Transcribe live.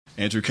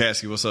Andrew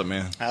Caskey, what's up,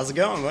 man? How's it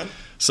going, bud?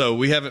 So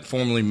we haven't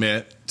formally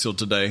met till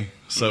today.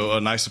 So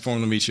nice to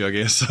formally meet you, I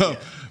guess. So, Yeah,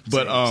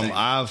 but same.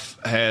 I've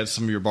had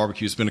some of your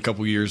barbecue. It's been a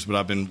couple years, but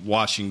I've been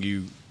watching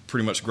you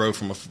pretty much grow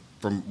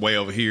from way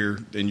over here,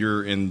 and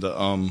you're in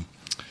the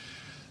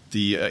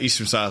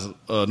eastern side,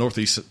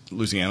 northeast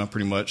Louisiana,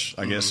 pretty much.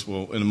 I guess.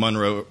 Well, in the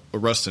Monroe,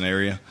 Ruston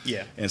area.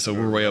 Yeah. And so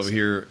we're way over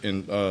here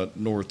in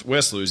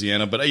northwest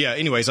Louisiana. But yeah,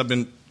 anyways, I've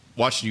been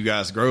watching you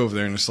guys grow over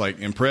there, and it's like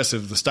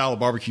impressive the style of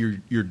barbecue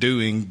you're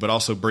doing, but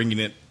also bringing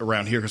it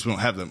around here because we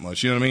don't have that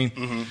much. You know what I mean?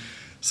 Mm-hmm.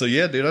 So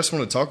yeah, dude, I just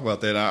want to talk about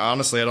that. I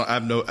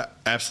have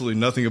absolutely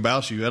nothing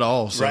about you at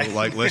all. So right.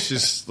 like, let's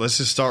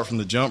just start from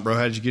the jump, bro.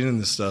 How did you get into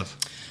this stuff?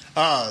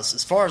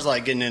 As far as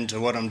like getting into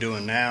what I'm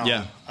doing now,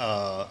 Yeah.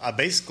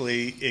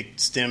 it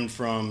stemmed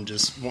from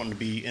just wanting to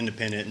be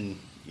independent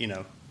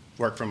and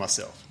work for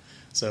myself.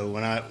 So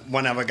when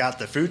I got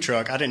the food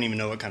truck, I didn't even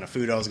know what kind of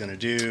food I was going to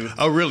do.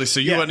 Oh, really? So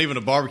you wasn't even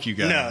a barbecue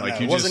guy? No,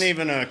 I wasn't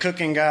even a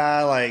cooking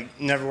guy. Like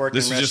never worked.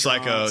 This in is just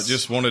like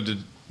restaurants. wanted to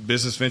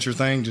business venture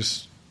thing,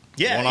 just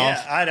one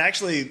off? I'd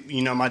actually,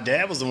 my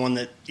dad was the one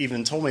that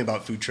even told me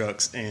about food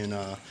trucks, and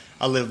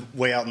I live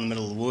way out in the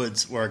middle of the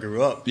woods where I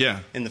grew up.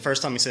 Yeah. And the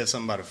first time he said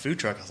something about a food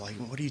truck, I was like,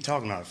 "What are you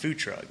talking about, a food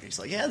truck?" And he's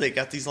like, "Yeah, they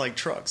got these like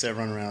trucks that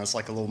run around. It's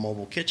like a little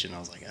mobile kitchen." I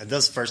was like,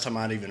 "That's the first time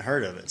I'd even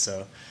heard of it."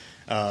 So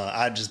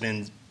I'd just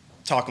been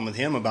talking with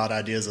him about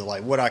ideas of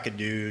like what I could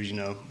do,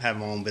 have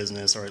my own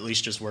business or at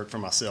least just work for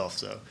myself.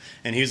 So,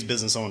 and he was a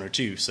business owner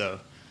too. So,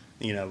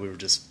 we were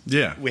just,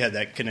 we had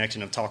that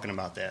connection of talking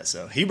about that.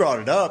 So he brought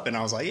it up and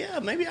I was like, yeah,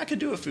 maybe I could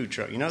do a food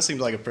truck. It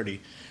seemed like a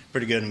pretty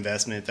good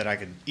investment that I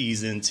could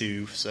ease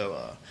into. So,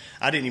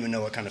 I didn't even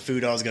know what kind of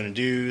food I was going to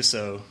do.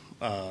 So,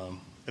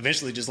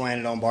 eventually just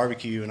landed on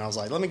barbecue and I was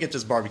like, let me get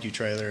this barbecue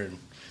trailer and,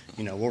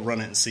 we'll run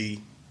it and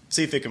see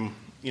if it can,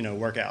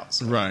 work out.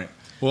 So. Right.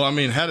 Well, I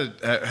mean, how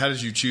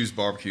did you choose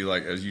barbecue?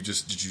 Like, did you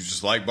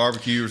just like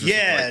barbecue? Or just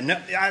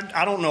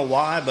I don't know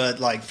why,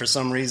 but like for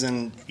some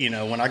reason,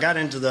 when I got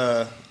into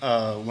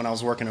when I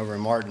was working over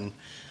in Martin,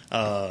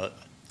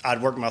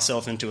 I'd worked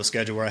myself into a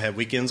schedule where I had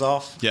weekends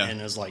off, and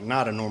it was like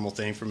not a normal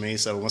thing for me.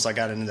 So once I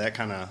got into that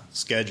kind of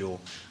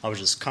schedule, I was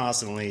just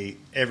constantly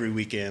every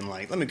weekend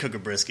like, let me cook a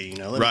brisket,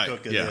 let me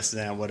cook this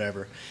and that,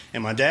 whatever.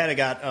 And my dad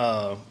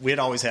had we had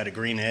always had a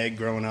green egg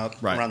growing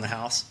up around the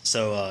house,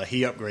 so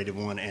he upgraded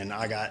one, and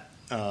I got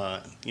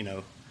a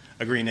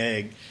green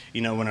egg,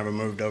 whenever I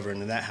moved over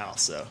into that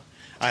house. So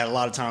I had a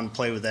lot of time to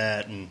play with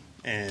that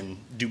and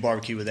do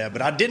barbecue with that.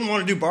 But I didn't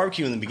want to do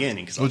barbecue in the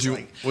beginning because what'd you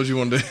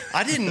want to do?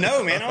 I didn't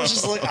know, man. I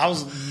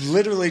was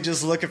literally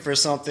just looking for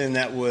something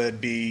that would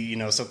be,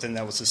 something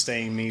that would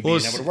sustain me being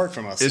able to work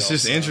for myself. It's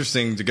just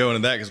interesting to go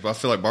into that because I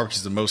feel like barbecue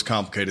is the most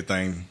complicated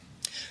thing.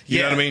 You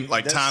know what I mean?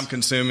 Like time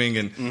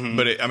consuming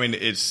but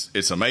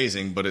it's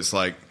amazing, but it's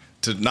like,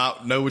 to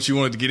not know what you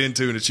wanted to get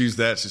into and to choose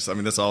that's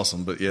that's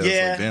awesome. But it's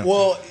like, damn.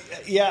 Well,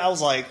 I was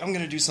like, I'm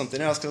going to do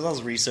something else because I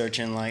was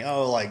researching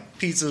like,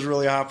 pizza's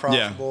really high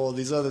profitable.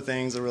 These other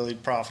things are really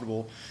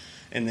profitable.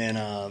 And then,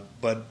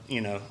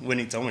 when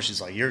he told me,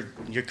 she's like, you're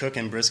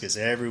cooking briskets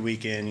every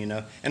weekend,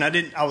 And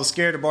I was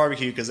scared of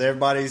barbecue because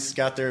everybody's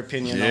got their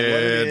opinion on what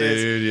it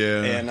is. Dude,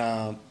 yeah.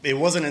 And it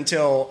wasn't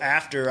until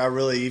after I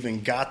really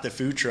even got the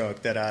food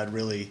truck that I'd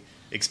really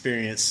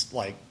experienced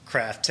like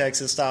craft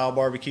Texas style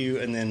barbecue,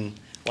 and then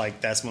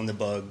like that's when the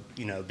bug,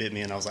 bit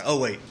me, and I was like, oh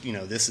wait,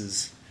 this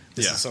is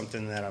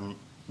something that I'm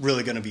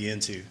really going to be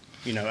into,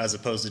 as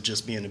opposed to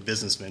just being a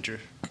business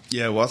venture.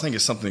 Yeah, well, I think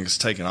it's something that's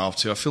taken off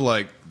too. I feel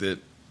like that.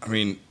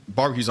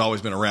 Barbecue's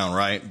always been around,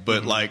 right?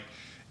 But like,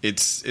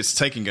 it's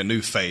taking a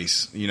new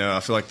face. I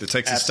feel like the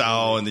Texas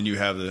style, and then you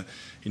have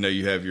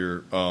you have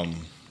your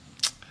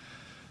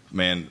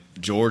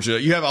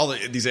Georgia. You have all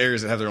these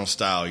areas that have their own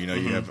style. You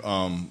have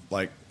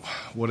like.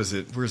 What is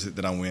it? Where is it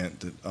that I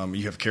went?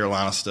 You have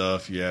Carolina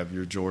stuff. You have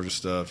your Georgia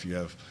stuff. You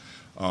have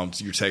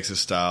your Texas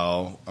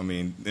style.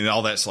 And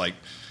all that's like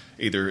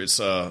either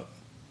it's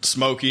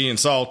smoky and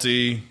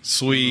salty,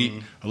 sweet,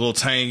 a little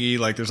tangy.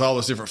 Like there's all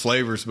those different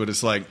flavors, but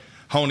it's like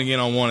honing in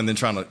on one and then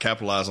trying to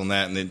capitalize on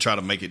that and then try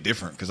to make it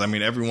different. Because I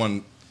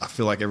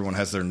feel like everyone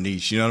has their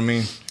niche. You know what I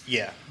mean?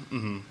 Yeah.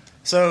 Mm-hmm.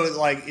 So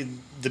like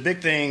the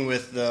big thing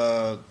with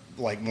the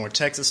like more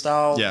Texas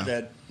style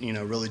that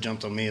really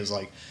jumped on me is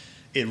like,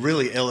 it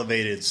really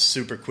elevated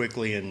super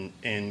quickly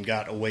and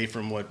got away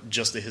from what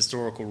just the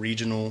historical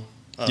regional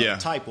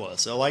type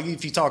was. So, like,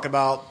 if you talk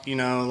about,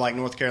 like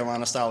North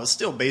Carolina style, it's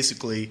still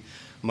basically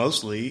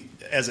mostly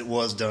as it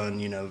was done,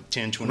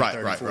 10, 20,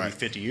 30, 40,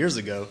 50 years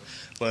ago.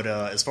 But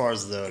as far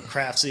as the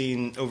craft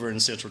scene over in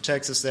Central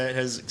Texas that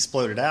has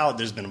exploded out,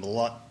 there's been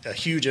a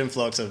huge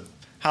influx of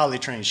highly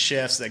trained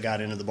chefs that got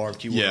into the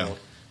barbecue world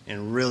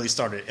and really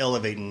started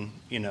elevating,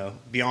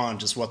 beyond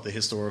just what the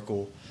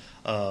historical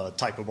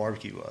type of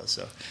barbecue was.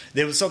 So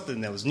there was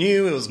something that was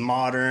new, it was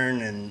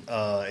modern and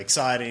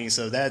exciting.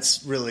 So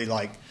that's really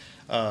like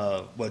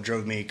what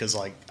drove me, because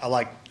like I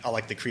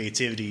like the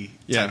creativity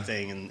type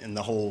thing and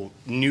the whole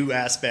new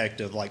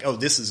aspect of like, oh,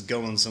 this is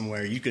going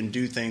somewhere. You can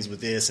do things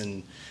with this,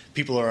 and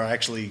people are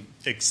actually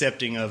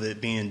accepting of it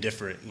being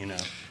different.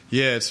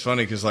 Yeah, it's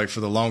funny because like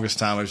for the longest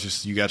time it was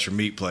just you got your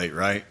meat plate,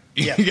 right?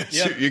 Yeah,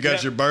 you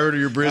got your bird or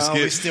your brisket.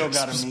 We still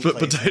got a meat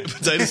plate.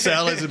 Potato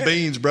salads and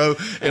beans, bro.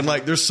 And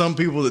like, there's some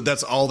people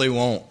that's all they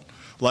want.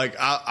 Like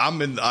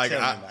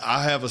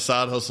I have a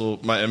side hustle,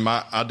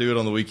 I do it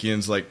on the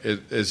weekends. Like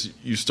as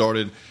you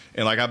started,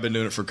 and like I've been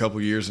doing it for a couple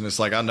of years, and it's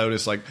like I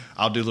notice like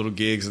I'll do little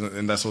gigs,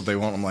 and that's what they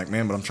want. I'm like,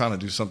 man, but I'm trying to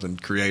do something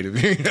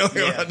creative, you know.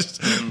 Yeah.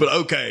 But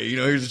okay, you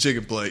know, here's a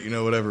chicken plate, you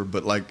know, whatever.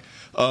 But like.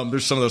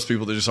 There's some of those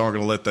people that just aren't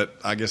going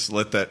to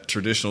let that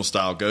traditional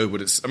style go.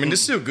 But it's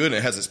still good and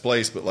it has its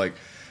place. But like,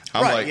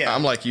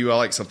 I'm like you. I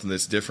like something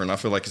that's different. I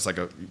feel like it's like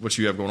what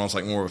you have going on is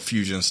like more of a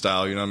fusion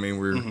style. You know what I mean?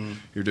 Where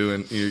you're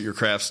doing your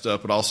craft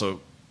stuff, but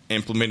also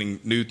implementing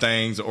new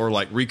things or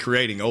like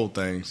recreating old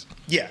things.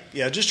 Yeah.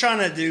 Just trying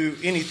to do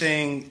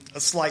anything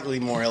slightly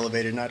more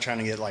elevated. Not trying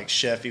to get like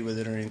chefy with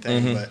it or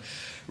anything. But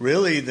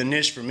really, the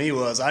niche for me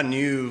was I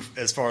knew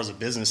as far as a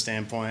business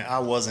standpoint, I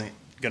wasn't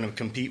going to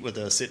compete with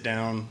a sit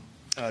down.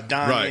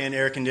 Dine-in,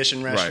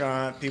 air-conditioned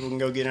restaurant. People can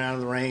go get out of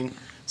the rain.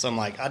 So I'm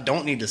like, I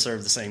don't need to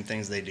serve the same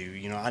things they do.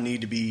 You know, I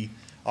need to be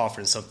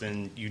offering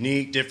something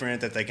unique,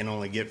 different that they can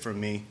only get from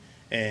me.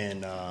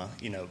 And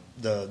you know,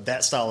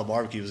 that style of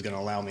barbecue is going to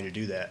allow me to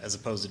do that, as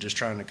opposed to just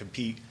trying to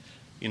compete.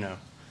 You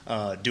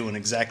know, doing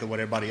exactly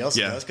what everybody else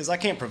does, because I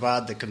can't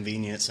provide the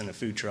convenience in a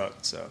food truck.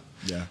 So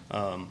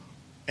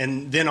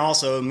and then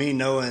also me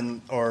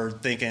knowing or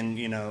thinking,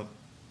 you know,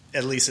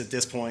 at least at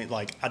this point,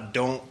 like I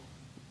don't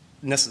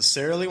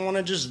necessarily want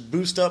to just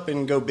boost up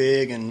and go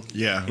big and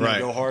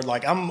go hard.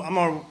 Like I'm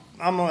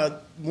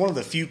one of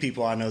the few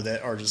people I know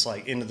that are just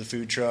like into the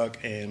food truck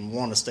and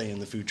want to stay in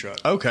the food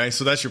truck. Okay,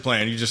 so that's your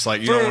plan. You just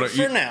like don't want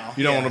to now.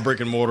 You don't want a brick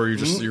and mortar.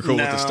 You're cool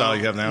with the style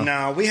you have now.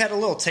 No, we had a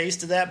little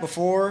taste of that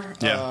before.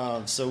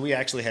 So we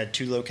actually had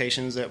 2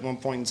 locations at one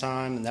point in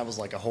time, and that was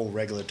like a whole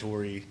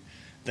regulatory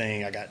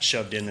thing. I got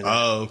shoved into that.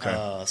 Oh,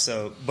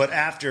 okay. But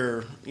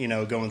after, you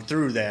know, going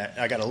through that,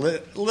 I got a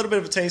little bit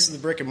of a taste of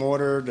the brick and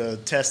mortar to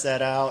test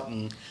that out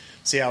and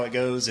see how it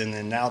goes. And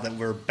then now that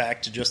we're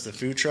back to just the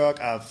food truck,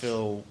 I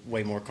feel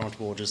way more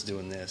comfortable just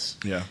doing this.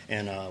 Yeah.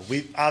 And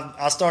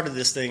I started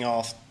this thing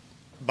off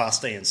by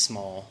staying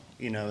small,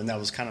 you know, and that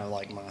was kind of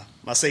like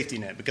my safety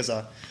net, because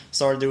I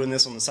started doing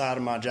this on the side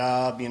of my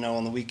job, you know,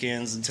 on the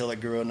weekends until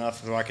it grew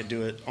enough where I could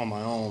do it on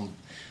my own.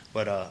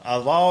 But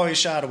I've always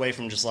shied away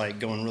from just like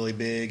going really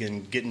big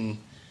and getting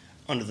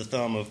under the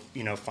thumb of,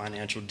 you know,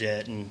 financial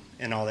debt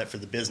and all that for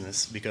the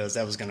business, because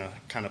that was going to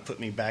kind of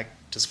put me back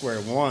to square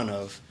one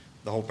of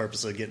the whole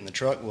purpose of getting the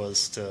truck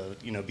was to,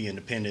 you know, be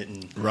independent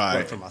and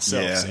work for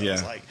myself.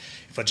 It's like,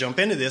 if I jump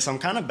into this, I'm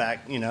kind of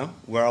back, you know,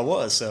 where I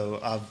was. So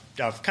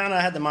I've kind of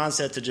had the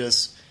mindset to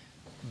just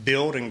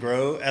build and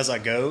grow as I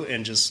go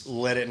and just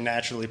let it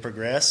naturally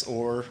progress,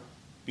 or,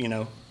 you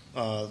know,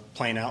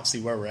 plan out, see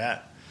where we're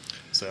at.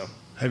 So.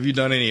 Have you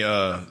done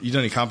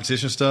any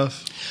competition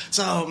stuff?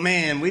 So,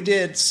 man, we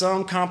did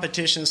some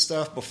competition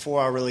stuff before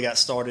I really got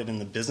started in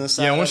the business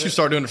side. Yeah, once you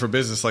start doing it for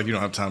business, like you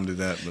don't have time to do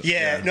that. But,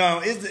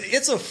 no,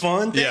 it's a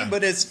fun thing,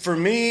 but it's for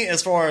me,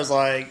 as far as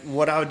like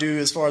what I would do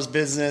as far as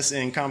business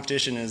and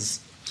competition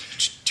is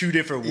 2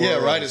 different worlds.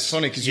 Yeah, right. It's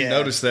funny because you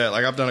notice that.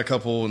 Like I've done a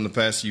couple in the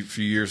past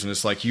few years, and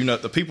it's like, you know,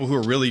 the people who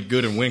are really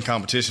good and win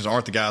competitions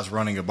aren't the guys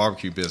running a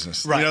barbecue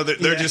business. Right. You know,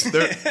 they're just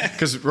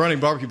because running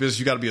barbecue business,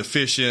 you got to be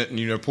efficient, and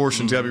you know,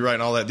 portions got to be right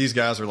and all that. These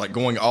guys are like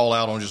going all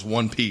out on just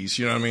one piece.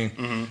 You know what I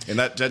mean? And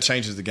that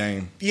changes the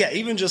game. Yeah,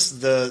 even just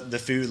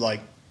the food,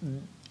 like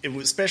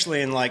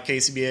especially in like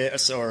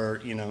KCBS, or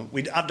you know,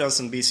 I've done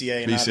some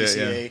BCA and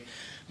IBCA,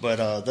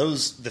 but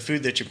the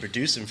food that you're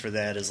producing for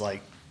that is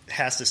like,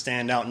 has to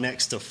stand out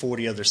next to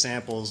 40 other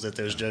samples that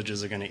those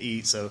judges are going to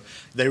eat. So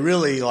they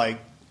really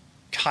like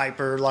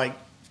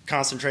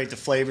concentrate the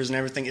flavors and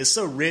everything. It's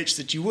so rich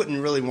that you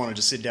wouldn't really want to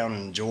just sit down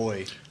and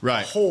enjoy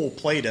a whole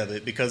plate of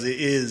it, because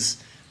it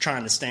is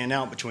trying to stand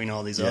out between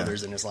all these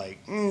others. And it's like,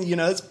 you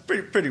know, it's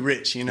pretty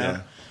rich, you know?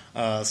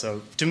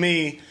 So to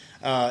me,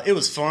 it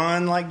was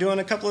fun, like doing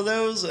a couple of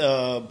those,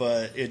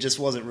 but it just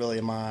wasn't really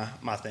my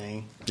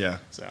thing. Yeah.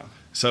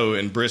 So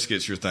in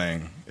brisket's your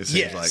thing, it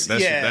seems like.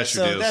 That's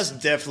your deal. That's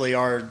definitely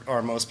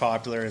our most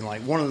popular, and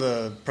like one of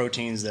the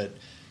proteins that,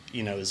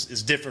 you know,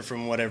 is different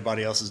from what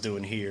everybody else is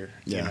doing here.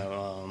 You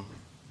know,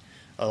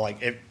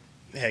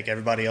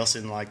 everybody else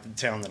in like the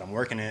town that I'm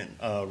working in,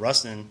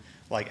 Ruston,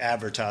 like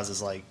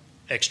advertises like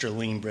extra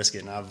lean brisket,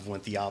 and I've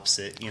went the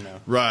opposite, you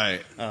know.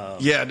 Right.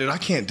 Yeah, dude, I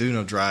can't do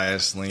no dry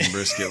ass lean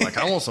brisket. Like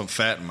I want some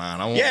fat in mine.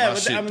 I want my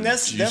shit I mean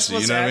that's juicy,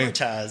 what's you know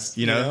advertised,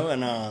 you know?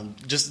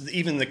 And just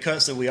even the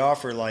cuts that we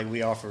offer, like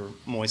we offer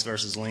moist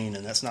versus lean,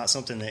 and that's not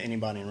something that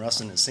anybody in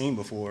Ruston has seen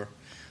before.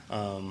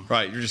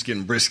 Right, you're just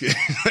getting brisket.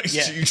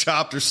 You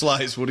chopped or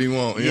sliced. What do you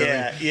want? You know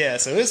what I mean?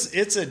 So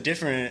it's a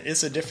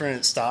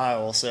different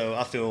style. So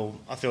I feel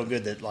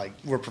good that like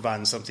we're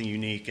providing something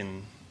unique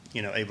and,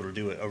 you know, able to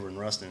do it over in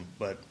Ruston.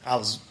 But I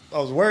was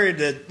worried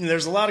that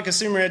there's a lot of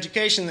consumer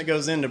education that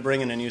goes into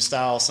bringing a new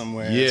style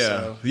somewhere.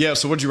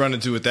 So what'd you run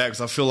into with that?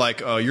 Because I feel like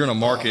you're in a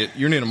market.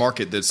 You're in a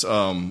market that's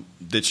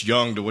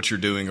young to what you're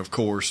doing, of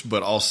course,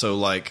 but also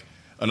like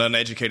an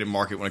uneducated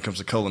market when it comes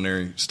to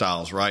culinary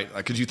styles, right?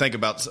 Like, could you think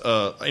about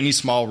any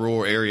small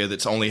rural area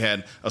that's only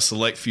had a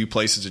select few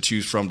places to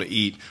choose from to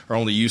eat,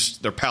 or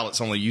their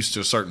palate's only used to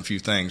a certain few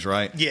things,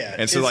 right? Yeah.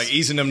 And so, like,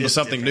 easing them to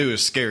something new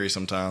is scary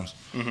sometimes.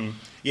 Mm-hmm.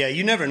 Yeah,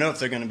 you never know if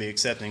they're going to be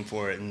accepting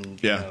for it,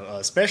 and you know,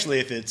 especially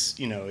if it's,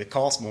 you know, it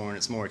costs more and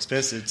it's more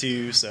expensive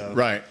too. So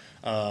right,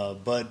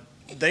 but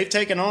they've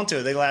taken on to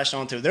it. They latched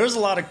on to it. There was a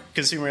lot of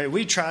consumer.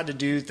 We tried to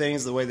do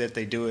things the way that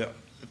they do it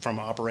from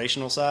an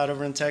operational side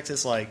over in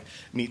Texas, like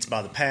meats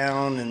by the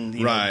pound, and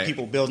you know,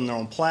 people building their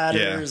own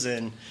platters,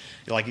 and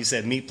like you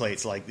said, meat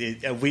plates. Like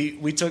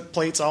we took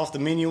plates off the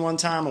menu one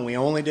time, and we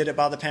only did it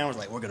by the pound.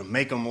 We're like, we're going to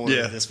make them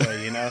order this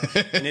way, you know,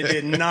 and it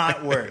did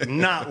not work,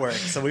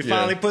 So we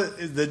finally put,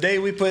 the day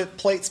we put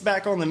plates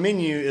back on the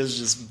menu, it was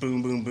just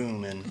boom, boom,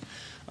 boom,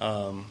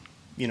 and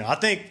you know, I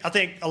think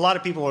a lot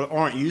of people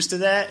aren't used to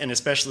that, and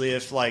especially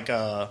if like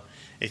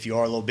if you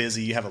are a little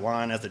busy, you have a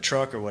line at the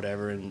truck or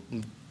whatever,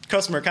 and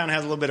customer kind of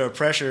has a little bit of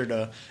pressure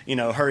to, you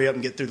know, hurry up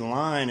and get through the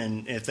line,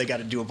 and if they got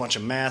to do a bunch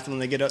of math when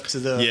they get up to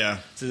the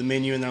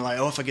menu, and they're like,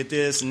 oh, if I get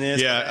this and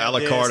this, a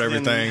la carte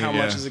everything, how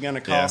much is it going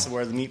to cost?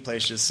 Where the meat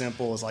place just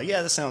simple, it's like,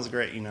 this sounds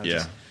great, you know,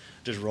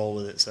 just roll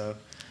with it. So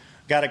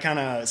got to kind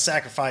of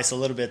sacrifice a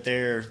little bit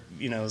there,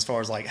 you know, as far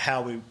as like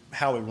how we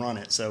run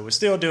it. So we're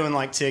still doing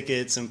like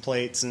tickets and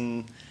plates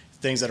and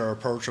things that are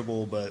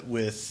approachable, but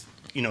with,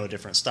 you know, a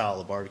different style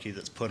of barbecue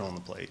that's put on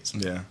the plates.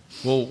 Yeah.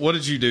 Well, what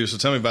did you do? So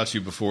tell me about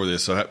you before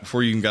this. So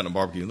before you even got into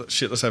barbecue. Let's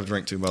have a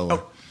drink too, by the way.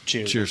 Oh,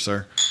 cheers. Cheers,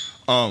 sir.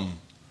 Yeah,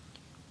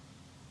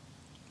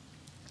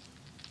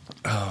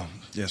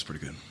 it's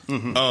pretty good.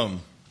 Mm-hmm.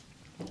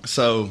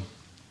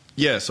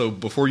 So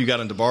before you got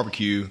into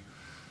barbecue,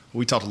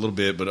 we talked a little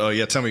bit, but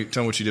tell me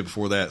what you did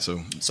before that.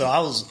 So I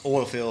was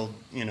oil field,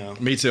 you know.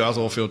 Me too. I was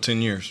oil field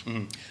 10 years.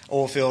 Mm-hmm.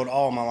 Oil field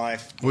all my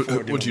life.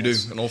 What'd you do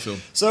in oil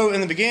field? So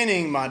in the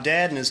beginning, my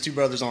dad and his two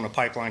brothers owned a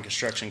pipeline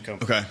construction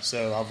company. Okay.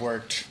 So I've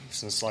worked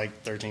since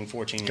like 13,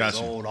 14 years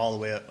old, all the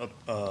way up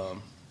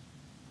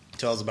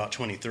till I was about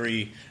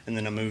 23, and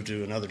then I moved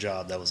to another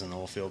job that was in the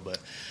oil field. But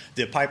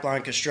did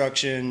pipeline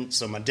construction.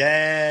 So my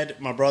dad,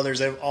 my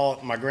brothers,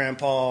 my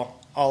grandpa,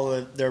 all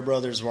of their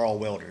brothers were all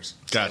welders.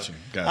 Gotcha.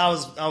 I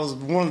was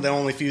one of the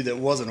only few that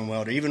wasn't a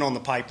welder. Even on the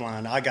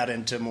pipeline, I got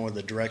into more of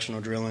the directional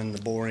drilling,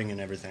 the boring,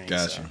 and everything.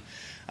 Gotcha. So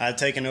I had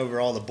taken over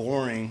all the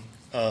boring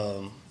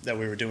that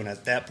we were doing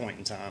at that point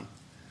in time.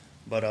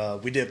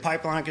 But we did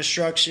pipeline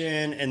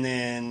construction, and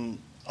then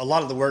a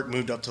lot of the work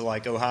moved up to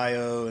like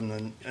Ohio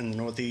and the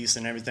Northeast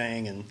and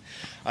everything. And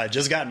I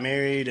just got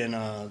married,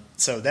 and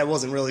so that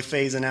wasn't really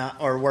phasing out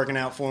or working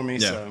out for me.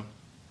 Yeah. So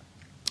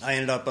I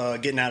ended up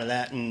getting out of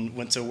that and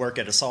went to work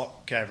at a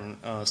salt cavern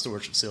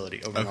storage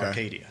facility over in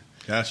Arcadia.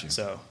 Gotcha.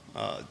 So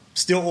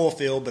still oil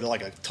field, but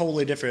like a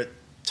totally different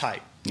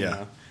type. You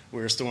know?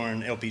 We were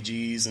storing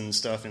LPGs and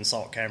stuff in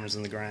salt caverns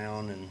in the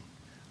ground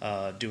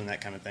and doing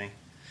that kind of thing.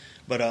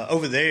 But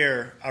over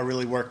there, I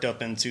really worked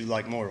up into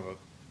like more of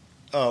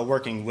a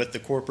working with the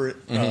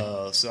corporate.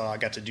 Mm-hmm. So I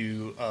got to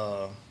do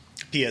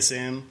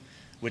PSM,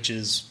 which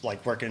is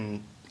like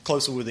working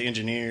closer with the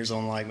engineers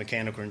on like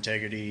mechanical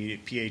integrity,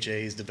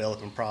 PHAs,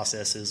 developing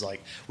processes.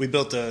 Like we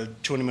built a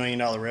 $20 million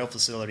rail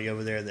facility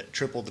over there that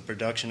tripled the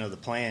production of the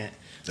plant.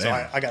 Damn.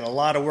 So I got a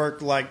lot of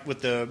work like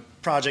with the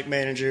project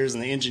managers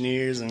and the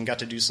engineers, and got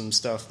to do some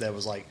stuff that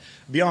was like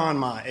beyond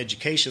my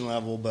education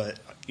level, but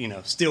you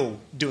know, still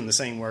doing the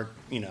same work,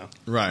 you know,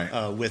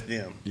 with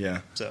them.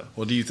 Yeah. So,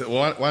 well,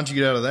 why don't you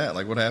get out of that?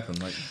 Like, what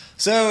happened? Like,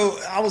 so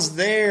I was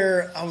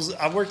there.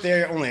 I worked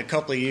there only a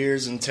couple of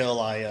years until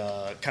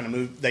I kind of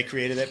moved. They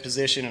created that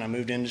position, and I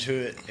moved into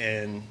it,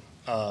 and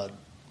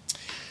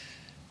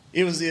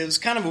it was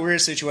kind of a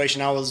weird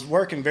situation. I was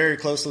working very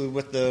closely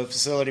with the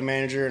facility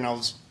manager, and I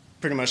was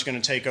pretty much going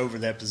to take over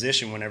that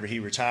position whenever he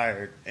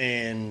retired.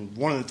 And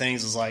one of the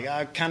things was like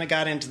I kind of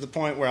got into the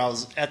point where I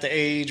was at the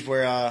age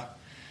where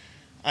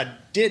I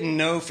didn't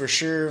know for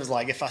sure. It was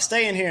like, if I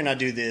stay in here and I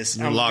do this,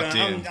 I'm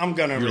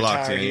going to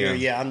retire here.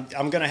 Yeah,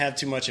 I'm going to have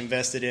too much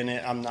invested in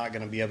it. I'm not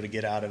going to be able to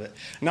get out of it.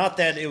 Not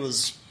that it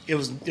was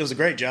a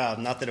great job.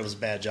 Not that it was a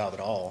bad job at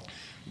all.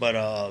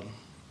 But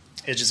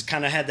it just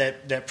kind of had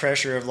that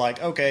pressure of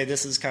like, okay,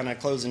 this is kind of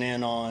closing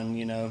in on,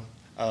 you know,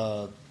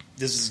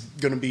 this is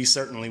going to be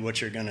certainly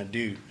what you're going to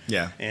do.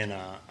 Yeah. And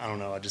I don't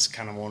know. I just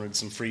kind of wanted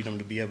some freedom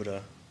to be able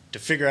to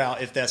figure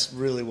out if that's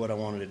really what I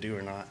wanted to do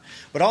or not.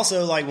 But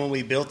also, like, when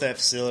we built that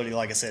facility,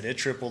 like I said, it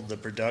tripled the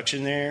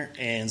production there.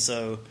 And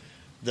so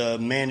the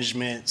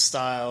management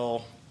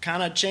style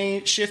kind of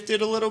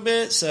shifted a little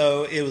bit.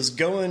 So it was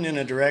going in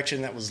a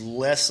direction that was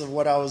less of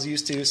what I was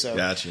used to. So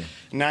gotcha.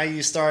 Now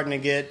you're starting to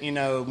get, you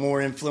know, more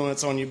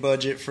influence on your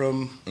budget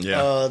from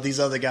these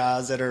other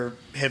guys that are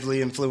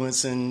heavily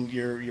influencing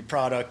your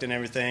product and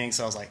everything.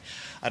 So I was like,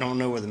 I don't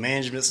know where the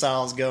management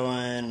style is going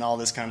and all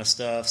this kind of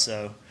stuff.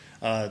 So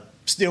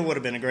still would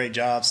have been a great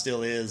job,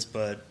 still is,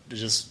 but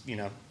just, you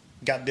know,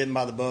 got bitten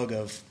by the bug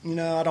of, you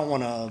know, I don't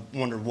want to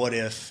wonder what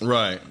if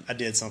I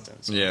did something.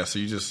 So. Yeah, so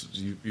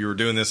you were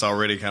doing this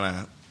already kind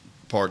of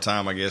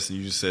part-time, I guess, and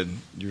you just said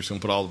you were just going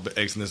to put all the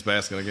eggs in this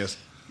basket, I guess.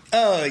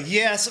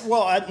 Yes.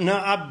 Well,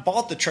 I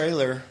bought the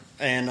trailer.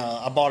 And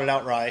I bought it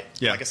outright.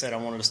 Yeah. Like I said, I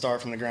wanted to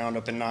start from the ground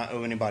up and not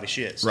owe anybody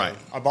shit. So right.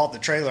 I bought the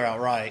trailer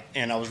outright,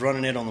 and I was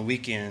running it on the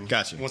weekend.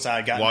 Gotcha. Once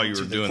I got while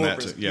you were doing that,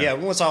 too. Yeah.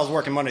 Once I was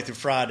working Monday through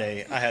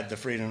Friday, I had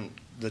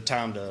the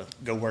time to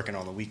go working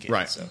on the weekend.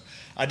 Right. So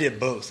I did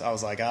both. I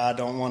was like, I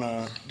don't want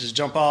to just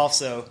jump off.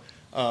 So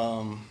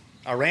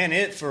I ran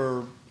it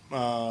for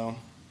a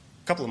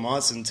couple of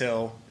months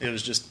until it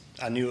was just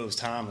I knew it was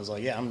time. I was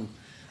like, yeah, I'm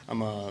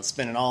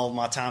spending all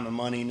my time and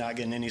money, not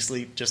getting any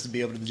sleep, just to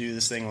be able to do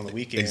this thing on the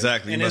weekend.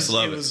 Exactly, and you must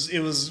love it. It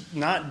was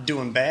not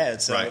doing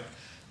bad, so right.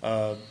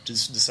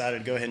 Just decided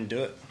to go ahead and do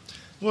it.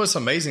 Well, it's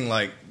amazing.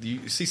 Like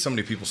you see so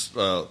many people,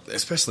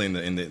 especially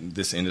in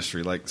this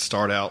industry, like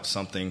start out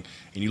something,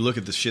 and you look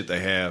at the shit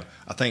they have.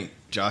 I think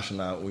Josh and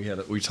I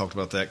we talked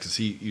about that because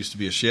he used to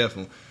be a chef,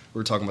 and we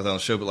were talking about that on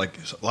the show. But like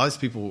a lot of these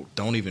people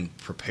don't even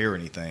prepare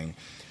anything.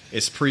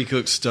 It's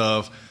pre-cooked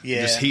stuff,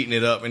 just heating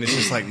it up, and it's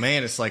just like,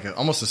 man, it's like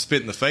almost a spit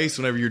in the face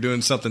whenever you're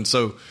doing something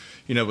so,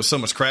 with so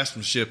much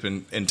craftsmanship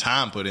and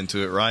time put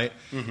into it, right?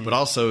 Mm-hmm. But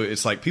also,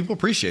 it's like people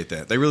appreciate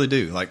that. They really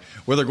do. Like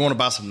whether they're going to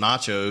buy some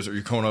nachos or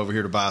you're going over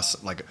here to buy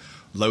like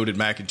loaded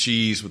mac and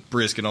cheese with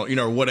brisket on,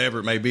 or whatever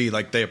it may be,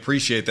 like they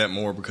appreciate that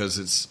more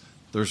because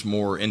there's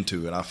more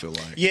into it, I feel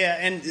like. Yeah,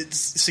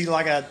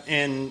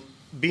 and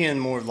being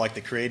more of like the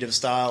creative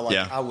style,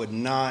 I would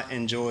not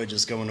enjoy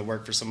just going to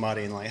work for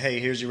somebody and like, hey,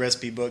 here's your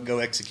recipe book, go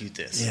execute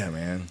this. Yeah,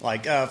 man.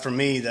 Like for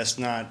me, that's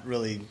not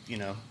really,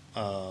 it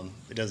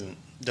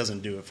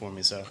doesn't do it for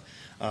me. So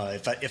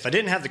if I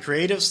didn't have the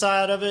creative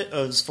side of it,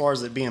 as far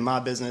as it being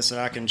my business and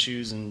I can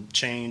choose and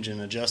change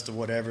and adjust to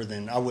whatever,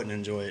 then I wouldn't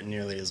enjoy it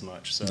nearly as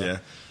much. So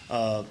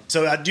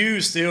so I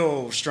do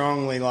still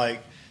strongly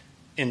like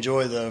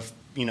enjoy the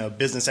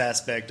business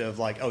aspect of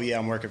like, oh yeah,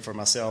 I'm working for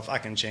myself. I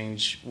can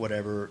change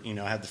whatever,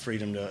 I have the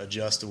freedom to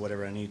adjust to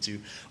whatever I need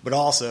to. But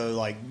also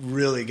like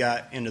really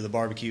got into the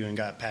barbecue and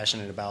got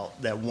passionate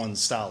about that one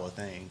style of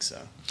thing.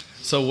 So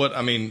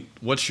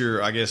what's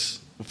your, I guess,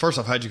 first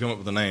off, how'd you come up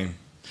with the name?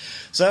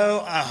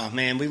 So,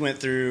 we went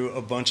through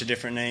a bunch of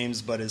different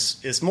names, but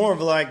it's more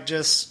of like,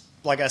 just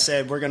like I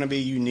said, we're going to be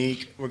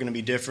unique. We're going to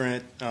be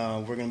different.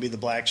 We're going to be the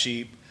black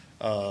sheep.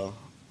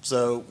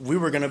 So we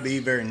were going to be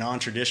very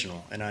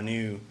non-traditional, and I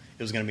knew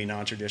it was going to be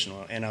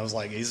non-traditional. And I was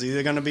like, it's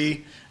either going to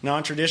be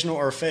non-traditional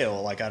or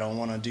fail. Like, I don't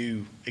want to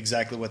do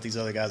exactly what these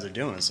other guys are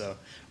doing. So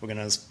we're going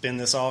to spin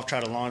this off, try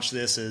to launch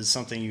this as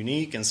something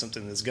unique and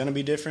something that's going to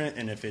be different.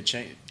 And if it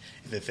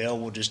fails,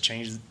 we'll just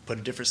put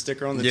a different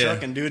sticker on the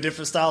truck and do a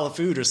different style of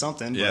food or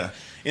something. Yeah.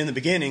 But in the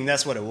beginning,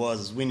 that's what it was.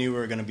 Is we knew we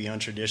were going to be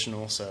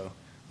untraditional. So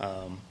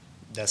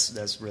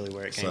that's really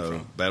where it came from.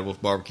 So Bad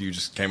Wolf Barbecue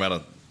just came out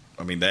of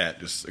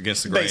just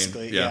against the grain.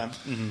 Basically, yeah.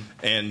 Mm-hmm.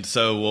 And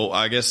so,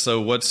 I guess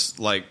so. What's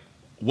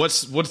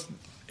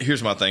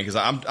here's my thing, because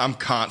I'm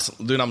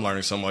constant, dude. I'm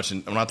learning so much,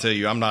 and when I tell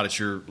you, I'm not at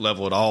your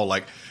level at all.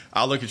 Like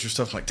I look at your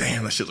stuff, I'm like,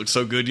 damn, that shit looks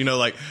so good.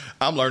 Like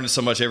I'm learning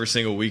so much every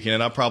single weekend,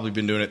 and I've probably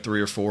been doing it 3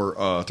 or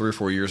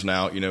 4 years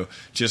now.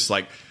 Just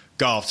like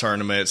golf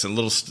tournaments and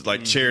little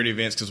like charity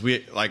events, because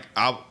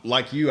I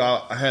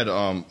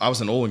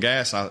was in oil and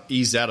gas, and I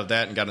eased out of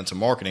that and got into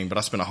marketing, but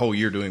I spent a whole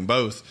year doing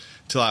both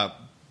till I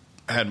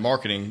had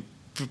marketing,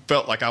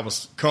 felt like I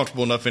was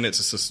comfortable enough in it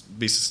to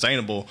be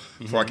sustainable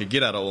before I could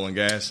get out of oil and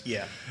gas.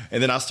 Yeah.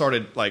 And then I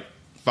started like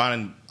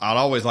finding, I'd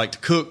always like to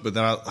cook, but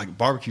then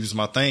barbecue is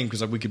my thing,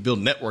 because we could build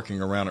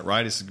networking around it,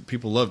 right?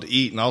 People love to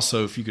eat, and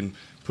also if you can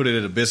put it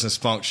at a business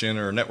function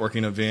or a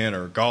networking event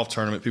or a golf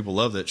tournament, people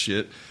love that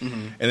shit. Mm-hmm.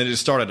 And then it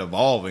just started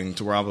evolving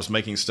to where I was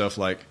making stuff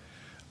like,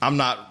 I'm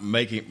not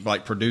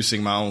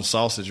producing my own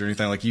sausage or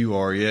anything like you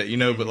are yet,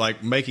 but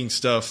like making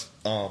stuff,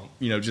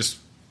 just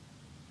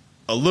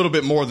a little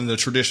bit more than the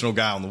traditional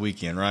guy on the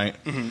weekend,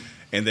 right? Mm-hmm.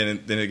 And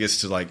then it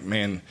gets to like,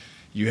 man,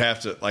 you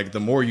have to, like, the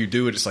more you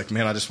do it, it's like,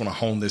 man, I just want to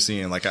hone this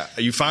in. Like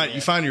you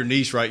find your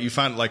niche, right? You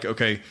find like,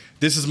 okay,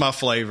 this is my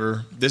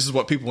flavor. This is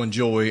what people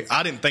enjoy.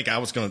 I didn't think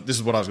this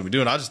is what I was going to be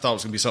doing. I just thought it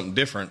was going to be something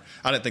different.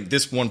 I didn't think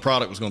this one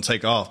product was going to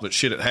take off, but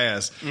shit, it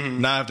has.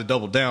 Mm-hmm. Now I have to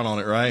double down on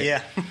it, right?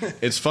 Yeah.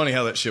 It's funny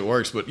how that shit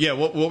works. But yeah,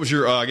 what was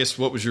your,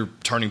 what was your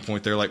turning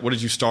point there? Like, what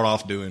did you start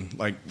off doing?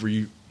 Like, were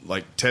you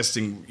like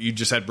testing? You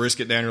just had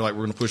brisket down. You're like,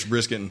 we're going to push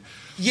brisket. And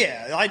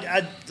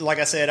I like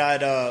I said,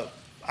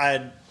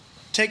 I'd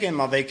taken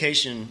my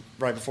vacation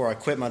right before I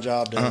quit my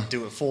job to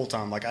do it full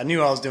time. Like I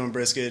knew I was doing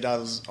brisket. I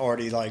was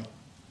already like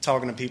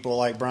talking to people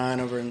like Brian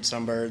over in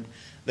Sunbird.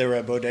 They were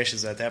at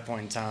Bodacious at that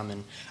point in time,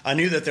 and I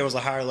knew that there was a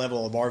higher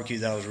level of barbecue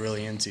that I was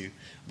really into,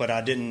 but I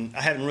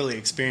hadn't really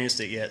experienced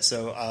it yet.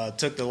 So I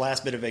took the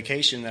last bit of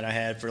vacation that I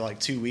had for like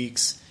 2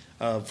 weeks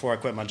before I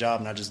quit my job,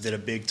 and I just did a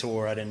big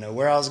tour. I didn't know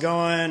where I was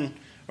going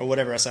or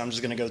whatever. I said, I'm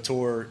just going to go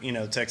tour,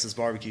 Texas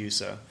barbecue.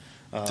 So,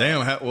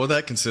 damn, what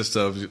that consists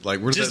of?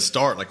 Like, where did that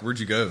start? Like, where'd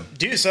you go?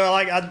 Dude, so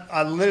like,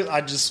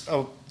 I just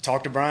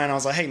talked to Brian. I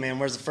was like, hey man,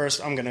 where's the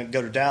first? I'm going to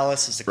go to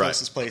Dallas. It's the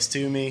closest place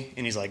to me.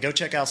 And he's like, go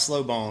check out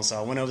Slow Bone. So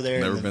I went over there.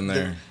 Never been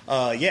there.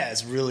 Yeah,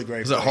 it's a really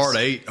great. Is that Hard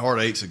Eight? Hard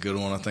Eight's a good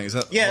one, I think. Is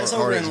that? Yeah, it's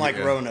over in like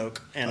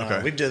Roanoke,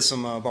 and we did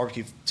some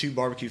two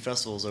barbecue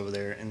festivals over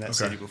there in that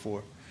city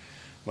before.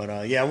 But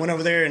I went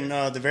over there, and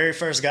the very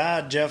first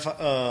guy, Jeff,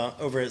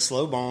 over at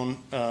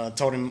Slowbone,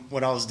 told him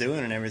what I was doing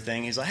and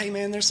everything. He's like, "Hey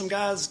man, there's some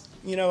guys,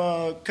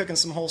 cooking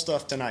some whole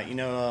stuff tonight.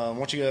 Why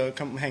don't you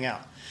come hang out?"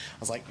 I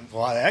was like,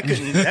 "Well, that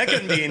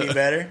couldn't be any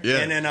better." Yeah.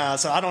 And then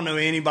so I don't know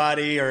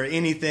anybody or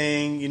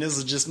anything. This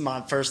is just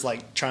my first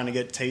trying to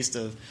get a taste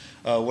of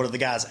what are the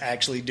guys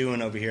actually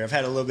doing over here. I've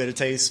had a little bit of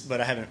taste,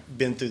 but I haven't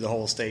been through the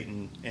whole state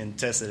and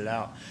tested it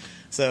out.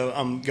 So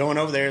I'm going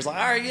over there. It's like,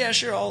 all right, yeah,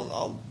 sure,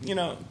 I'll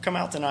come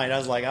out tonight. I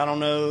was like, I don't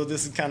know.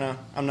 This is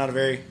I'm not a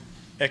very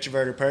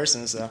extroverted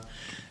person. So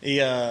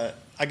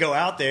I go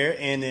out there,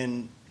 and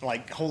then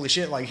holy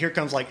shit, here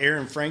comes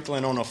Aaron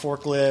Franklin on a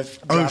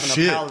forklift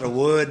driving a pallet of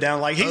wood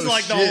down. He's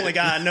the only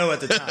guy I know at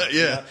the time.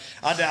 Yeah.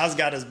 I was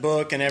got his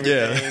book and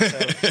everything. Yeah.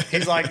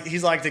 So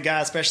he's the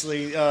guy,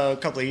 especially a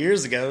couple of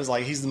years ago,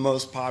 he's the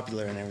most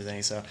popular and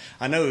everything. So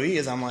I know who he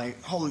is. I'm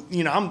like, holy,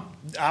 I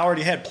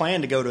already had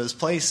planned to go to his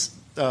place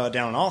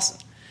down in Austin,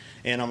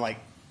 and I'm like,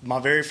 my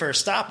very first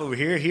stop over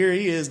here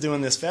he is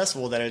doing this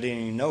festival that I didn't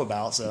even know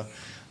about. So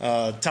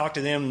talked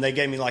to them, and they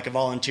gave me a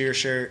volunteer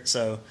shirt,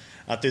 so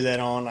I threw that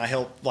on. I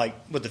helped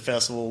with the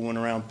festival, went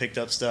around, picked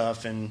up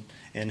stuff, and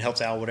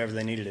helped out whatever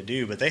they needed to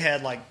do. But they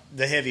had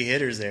the heavy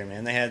hitters there,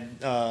 man. They had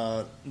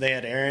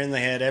Aaron,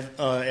 they had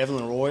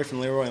Evelyn Roy from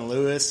Leroy and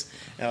Lewis.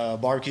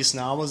 Barbecue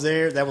Snob was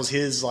there. That was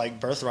his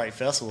Birthright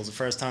Festival. It was the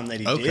first time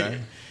that he did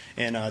it.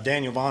 And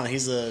Daniel Vaughn,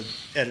 he's the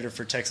editor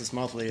for Texas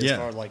Monthly as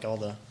far as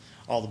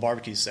all the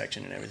barbecue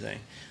section and everything.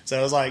 So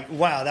I was like,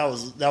 wow, that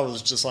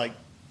was just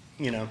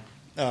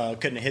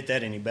couldn't have hit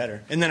that any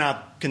better. And then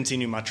I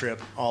continued my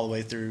trip all the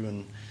way through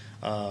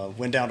and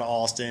went down to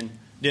Austin.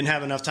 Didn't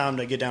have enough time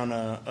to get down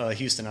to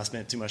Houston. I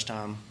spent too much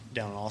time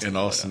down in Austin. In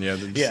Austin,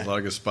 there's a lot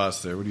of good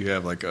spots there. What do you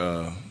have?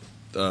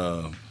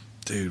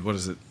 Dude, what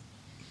is it?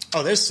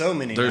 Oh, there's so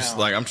many. There's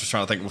now. I'm just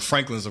trying to think. Well,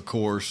 Franklin's, of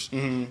course,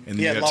 and then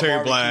you have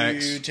Terry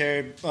Black's.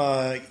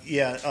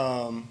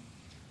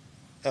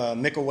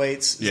 Mickle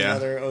Waits is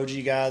another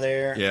OG guy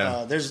there.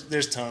 Yeah,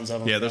 there's tons of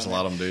them. Yeah, there's a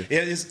lot of them, dude.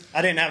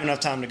 I didn't have enough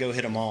time to go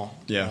hit them all.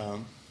 Yeah,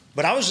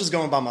 but I was just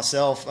going by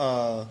myself.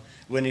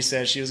 Whitney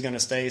said she was going to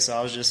stay, so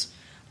I was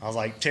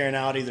tearing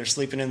out, either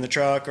sleeping in the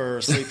truck or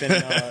sleeping.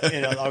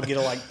 I'll get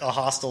a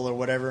hostel or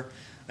whatever,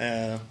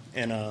 and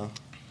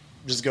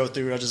just go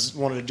through. I just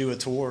wanted to do a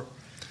tour.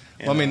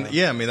 Well,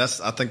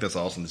 I think that's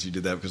awesome that you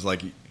did that, because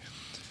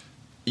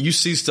you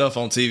see stuff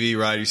on TV,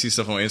 right? You see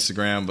stuff on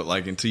Instagram, but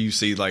until you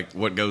see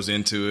what goes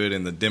into it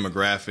and the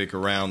demographic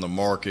around the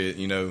market,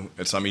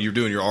 it's you're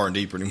doing your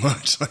R&D pretty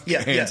much,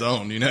 hands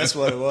on. That's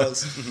what it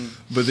was.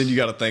 But then you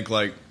got to think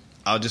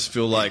I just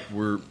feel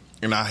we're,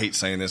 and I hate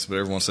saying this, but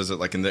everyone says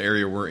it, in the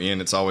area we're in,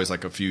 it's always a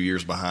few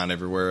years behind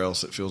everywhere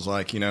else. It feels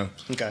like.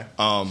 Okay.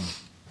 And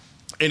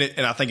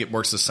I think it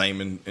works the same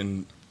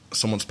in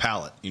someone's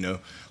palate,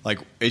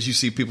 as you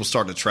see people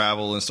start to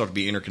travel and start to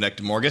be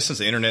interconnected more. I guess since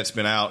the internet's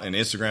been out and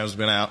Instagram's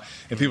been out,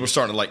 and people are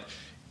starting to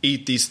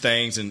eat these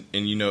things and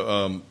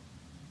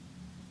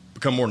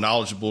become more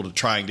knowledgeable to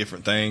trying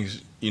different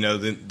things,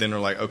 then they're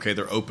okay,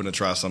 they're open to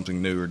try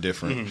something new or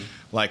different.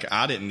 Mm-hmm.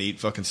 I didn't eat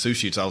fucking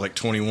sushi until I was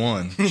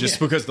 21, just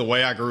because the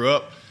way I grew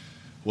up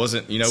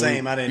wasn't,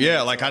 same. I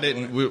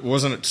didn't.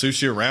 Wasn't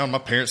sushi around. My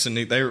parents didn't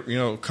eat. They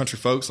were, country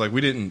folks. We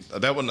didn't.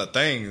 That wasn't a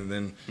thing. And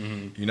then,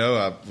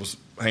 I was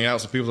hanging out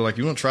with some people that are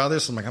you want to try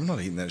this? I'm I'm not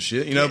eating that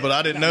shit. But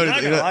I didn't know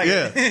that.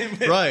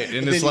 Right.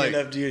 And it's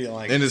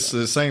and it's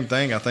the same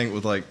thing. I think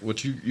with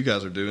what you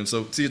guys are doing.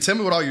 So, tell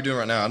me what all you're doing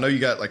right now. I know you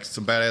got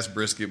some badass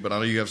brisket, but I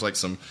know you have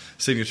some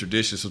signature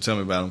dishes. So tell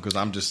me about them, because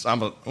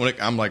I'm a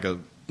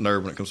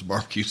nerd when it comes to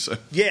barbecue. So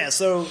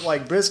So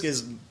brisket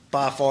is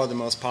by far the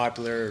most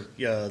popular,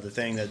 the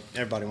thing that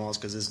everybody wants,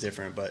 because it's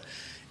different. But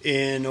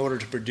in order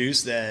to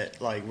produce that,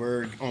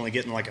 we're only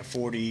getting a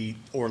 40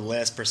 or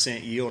less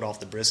 % yield off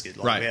the brisket.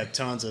 Right. We have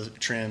tons of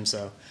trim,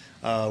 so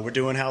we're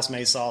doing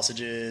house-made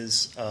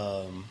sausages,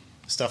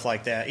 stuff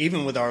like that.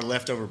 Even with our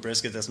leftover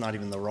brisket, that's not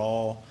even the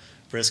raw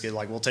brisket.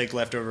 We'll take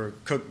leftover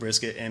cooked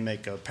brisket and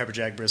make a pepper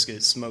jack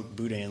brisket smoked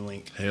boudin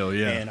link. Hell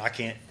yeah! And I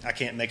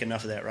can't make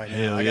enough of that right now.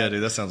 Hell yeah,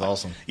 dude, that sounds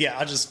awesome. Yeah,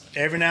 I just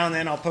every now and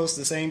then I'll post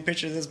the same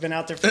picture that's been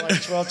out there for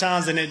 12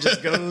 times, and it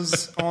just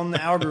goes on the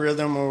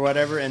algorithm or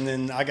whatever. And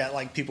then I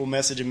got people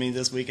messaging me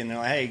this week, and they're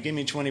like, "Hey, give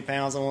me 20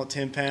 pounds. I want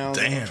 10 pounds.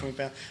 Damn. I want 20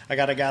 pounds." I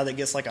got a guy that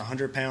gets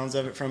 100 pounds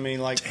of it from me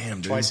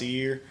Damn, twice a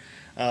year.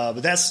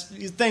 But that's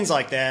things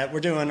like that. We're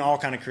doing all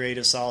kind of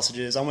creative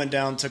sausages. I went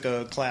down, took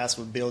a class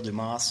with Bill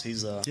Dumas.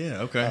 He's a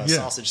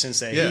sausage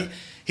sensei. Yeah.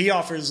 He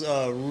offers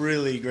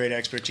really great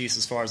expertise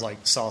as far as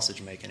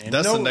sausage making. And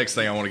that's the next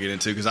thing I want to get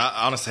into, because I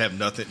honestly have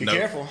nothing. Be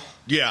careful.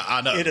 Yeah,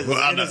 I know. It is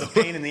a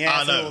pain in the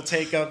ass. It will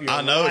take up your life.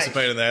 I know it's a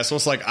pain in the ass. So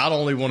it's I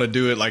only want to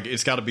do it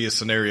it's got to be a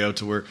scenario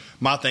to where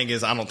my thing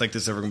is I don't think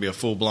this is ever going to be a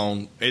full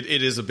blown.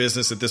 It is a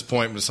business at this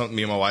point, but it's something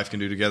me and my wife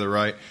can do together,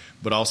 right?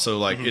 But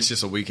also it's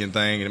just a weekend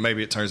thing, and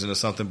maybe it turns into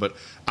something. But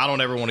I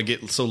don't ever want to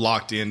get so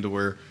locked in to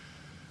where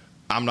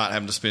I'm not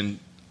having to spend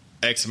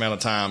X amount of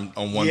time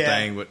on one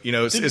thing, but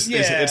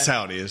it's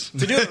how it is.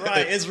 To do it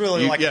right, it's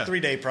really like a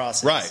 3-day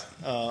process, right?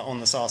 On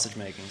the sausage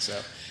making, so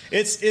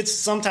it's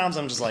sometimes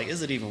I'm just like,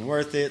 is it even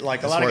worth it?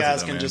 Like a lot of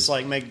guys can just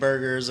like make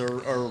burgers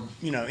or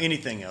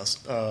anything else.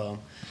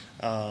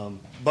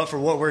 But for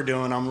what we're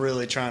doing, I'm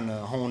really trying to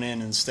hone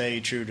in and stay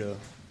true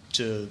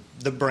to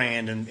the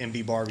brand and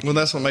be barbecue. Well,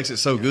 that's what makes it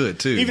so good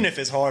too. Even if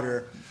it's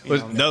harder.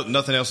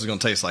 Nothing else is going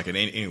to taste like it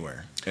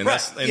anywhere, and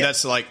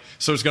that's like,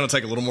 so it's going to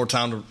take a little more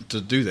time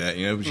to do that,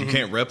 but you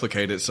can't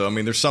replicate it. So I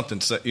mean, there's something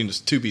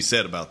to be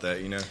said about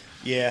that,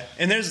 Yeah,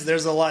 and there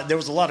was a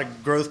lot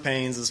of growth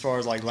pains as far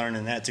as like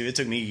learning that too. It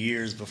took me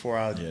years before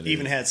I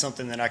even had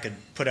something that I could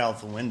put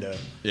out the window.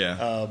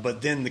 Yeah,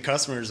 but then the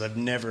customers have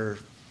never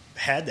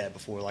had that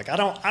before. Like I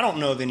don't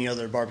know of any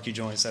other barbecue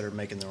joints that are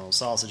making their own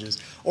sausages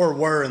or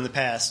were in the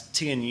past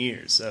 10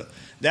 years. So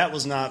that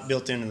was not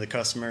built into the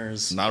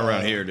customers. Not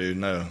around here, dude.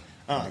 No.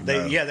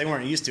 They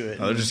weren't used to it.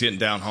 They're just getting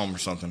down home or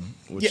something.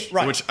 Which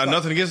right.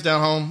 Nothing against down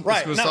home.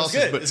 Right. With no,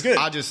 sausage, it's good. It's good.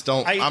 I just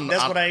don't.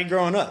 That's what I ate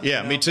growing up.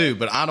 Yeah, me too.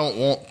 But I don't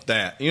want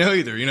that.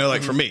 Either.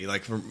 Like for me,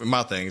 like for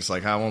my thing, it's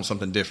like I want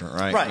something different,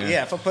 right? Right.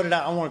 Yeah. If I put it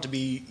out, I want it to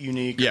be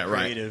unique. Yeah.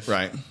 Creative.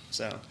 Right.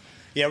 So.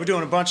 Yeah, we're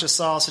doing a bunch of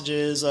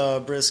sausages,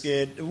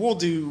 brisket. We'll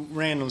do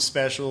random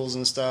specials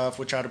and stuff.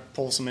 We try to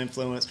pull some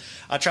influence.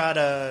 I try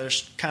to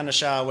kind of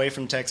shy away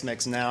from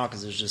Tex-Mex now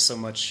because there's just so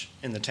much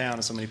in the town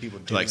and so many people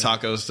doing like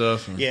taco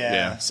stuff.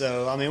 Yeah.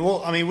 So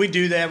we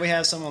do that. We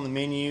have some on the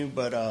menu,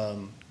 but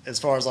as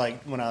far as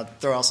like when I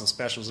throw out some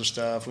specials or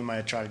stuff, we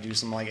might try to do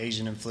some like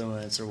Asian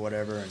influence or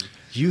whatever. And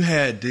you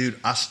had, dude,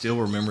 I still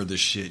remember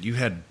this shit. You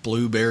had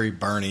blueberry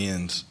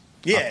burn-ins.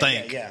 Yeah,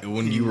 I think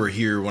when you were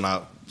here when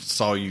I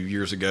saw you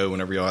years ago,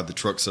 whenever y'all had the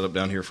truck set up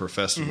down here for a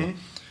festival,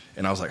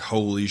 and I was like,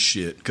 holy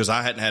shit, because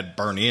I hadn't had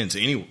burn-ins.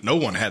 No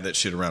one had that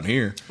shit around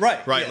here, right?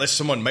 Yeah. Unless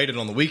someone made it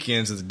on the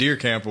weekends at the deer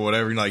camp or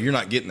whatever. You're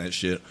not getting that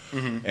shit.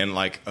 And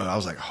like, I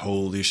was like,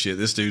 holy shit,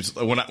 this dude's.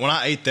 When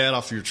I ate that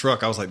off of your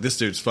truck, I was like, this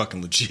dude's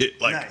fucking legit.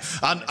 Like, nice.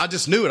 I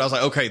just knew it. I was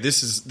like, okay,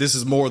 this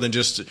is more than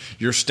just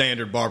your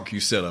standard barbecue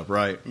setup,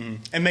 right?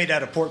 And made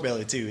out of pork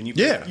belly too. And you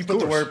put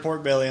the word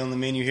pork belly on the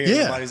menu here.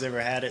 Yeah. Nobody's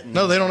ever had it.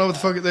 No, they don't know what the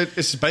fuck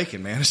it's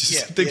bacon, man. It's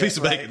just a big piece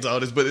of bacon, all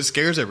it is, but it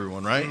scares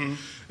everyone, right?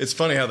 It's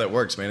funny how that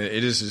works, man.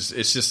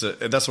 It's just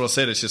that's what I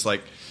said. It's just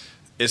like,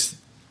 it's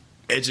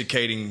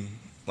educating.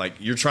 Like,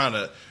 you're trying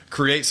to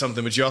create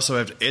something, but you also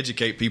have to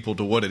educate people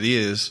to what it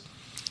is.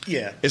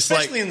 Yeah,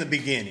 especially in the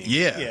beginning.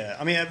 Yeah.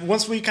 I mean,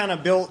 once we kind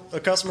of built a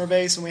customer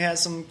base and we had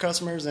some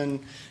customers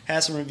and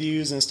had some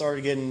reviews and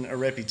started getting a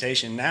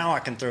reputation, now I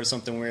can throw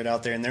something weird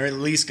out there and they're at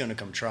least going to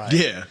come try it.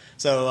 Yeah.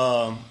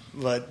 So,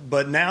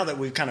 but now that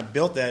we've kind of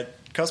built that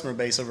customer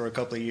base over a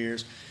couple of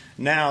years,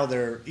 now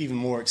they're even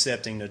more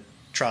accepting to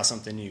try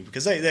something new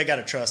because they got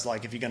to trust,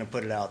 like, if you're going to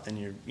put it out, then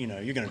you're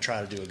going to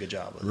try to do a good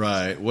job with it.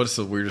 Right. What's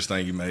the weirdest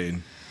thing you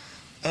made?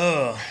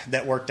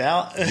 That worked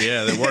out.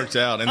 Yeah, that worked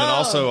out. And then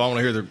also, I want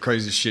to hear the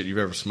craziest shit you've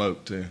ever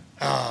smoked too.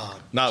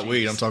 Not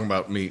weed. I'm talking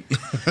about meat.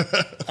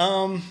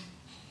 I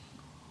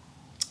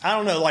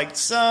don't know. Like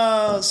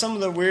some of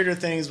the weirder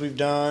things we've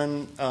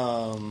done.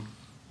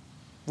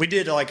 We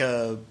did like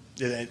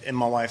and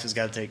my wife has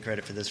got to take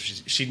credit for this.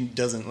 She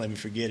doesn't let me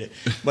forget it.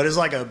 But it's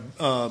like a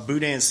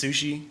boudin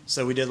sushi.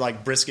 So we did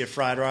like brisket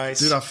fried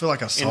rice. Dude, I feel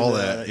like I saw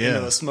that. Yeah.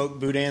 Into a smoked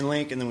boudin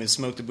link, and then we'd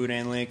smoke the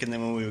boudin link, and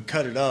then when we would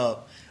cut it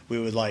up, we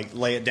would like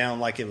lay it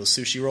down like it was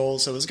sushi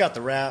rolls. So it's got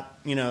the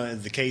wrap,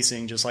 the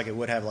casing, just like it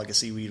would have like a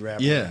seaweed wrap.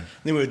 Yeah. And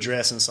then we would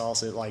dress and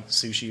sauce it like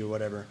sushi or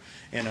whatever.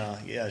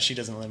 And she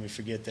doesn't let me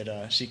forget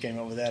that she came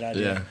up with that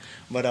idea. Yeah.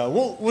 But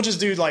we'll just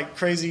do like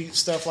crazy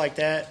stuff like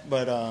that.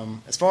 But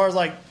as far as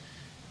like,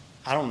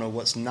 I don't know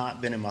what's not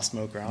been in my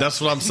smoker.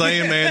 That's what I'm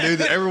saying, man,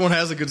 dude. Everyone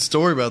has a good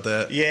story about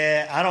that.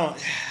 Yeah,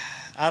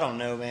 I don't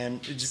know, man.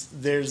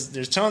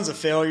 There's tons of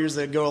failures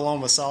that go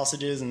along with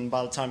sausages, and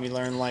by the time you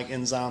learn like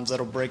enzymes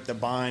that'll break the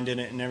bind in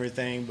it and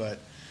everything, but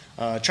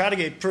try to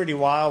get pretty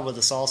wild with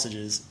the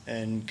sausages,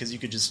 and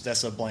because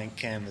that's a blank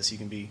canvas. You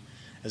can be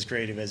as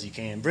creative as you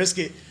can.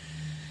 Brisket,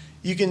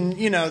 you can,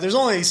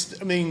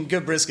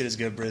 good brisket is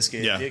good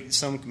brisket. Yeah.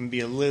 Some can be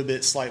a little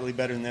bit slightly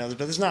better than the others,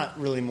 but there's not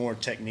really more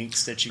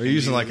techniques that you Are can you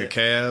using like a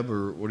cab,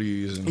 or what are you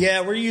using?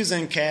 Yeah, we're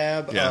using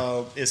cab.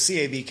 Yeah. It's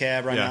CAB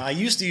cab right now. I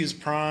used to use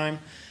Prime,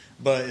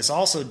 but it's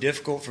also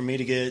difficult for me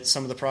to get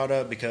some of the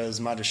product because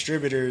my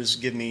distributors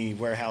give me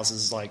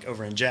warehouses like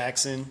over in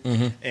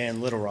Jackson and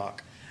Little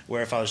Rock,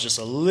 where if I was just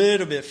a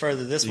little bit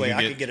further this way,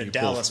 I could get a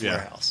Dallas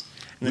warehouse.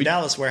 And the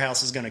Dallas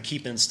warehouse is going to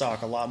keep in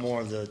stock a lot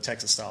more of the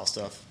Texas-style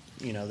stuff,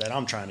 that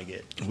I'm trying to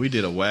get. We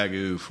did a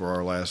Wagyu for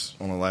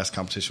on the last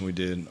competition we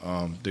did.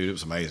 Dude, it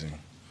was amazing.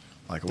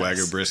 Like a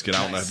Wagyu brisket.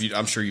 I don't know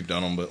I'm sure you've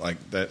done them, but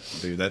like that,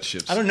 dude, that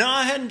shit's. I don't know.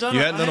 I hadn't done. You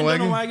hadn't done a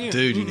Wagyu?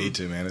 Dude, you Mm-hmm. need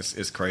to, man.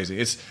 It's crazy.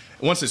 It's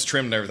once it's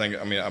trimmed and everything.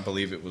 I mean, I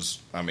believe it was.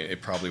 I mean,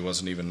 it probably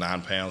wasn't even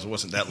 9 pounds. It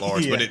wasn't that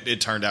large, but it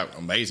turned out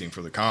amazing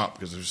for the comp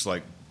because it was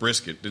like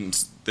brisket.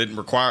 Didn't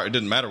require. It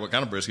didn't matter what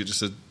kind of brisket. Just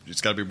said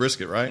it's got to be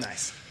brisket, right?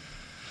 Nice.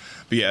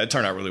 But yeah, it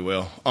turned out really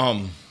well.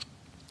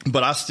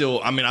 But I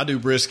still, I do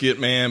brisket,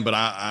 man, but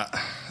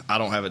I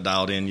don't have it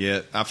dialed in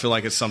yet. I feel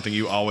like it's something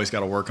you always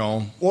got to work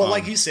on. Well,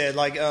 like you said,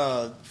 like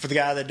for the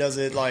guy that does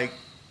it like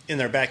in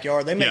their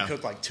backyard, they may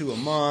cook like 2 a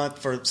month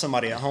for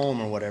somebody at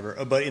home or whatever.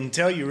 But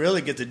until you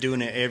really get to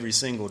doing it every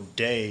single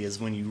day is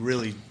when you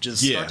really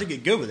just start to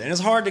get good with it. And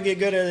it's hard to get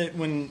good at it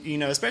when, you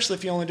know, especially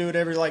if you only do it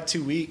every like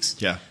 2 weeks.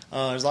 Yeah.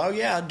 It's like, oh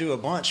yeah, I do a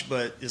bunch,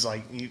 but it's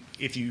like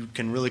if you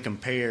can really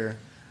compare.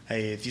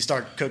 Hey, if you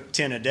start to cook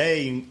 10 a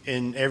day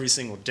and every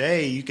single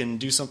day, you can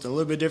do something a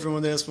little bit different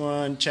with this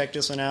one, check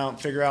this one out,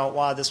 figure out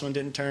why this one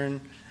didn't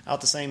turn out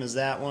the same as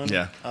that one.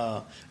 Yeah.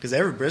 Because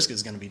every brisket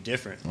is going to be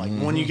different. Like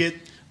when you get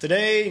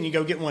today and you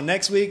go get one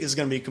next week, it's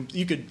going to be,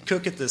 you could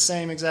cook it the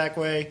same exact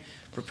way,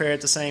 prepare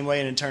it the same way,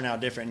 and it turn out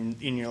different.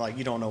 And you're like,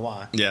 you don't know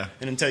why. Yeah.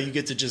 And until you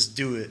get to just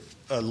do it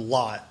a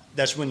lot,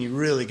 that's when you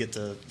really get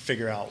to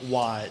figure out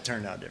why it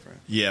turned out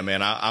different. Yeah,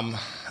 man, I'm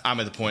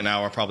at the point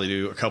now where I probably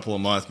do a couple a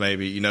month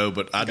maybe, you know,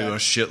 but I do a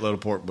shitload of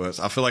pork butts.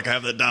 I feel like I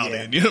have that dialed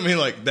in. You know what I mean?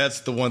 Like,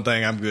 that's the one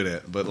thing I'm good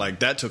at. But, like,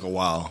 that took a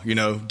while, you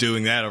know,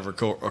 doing that over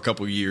a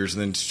couple of years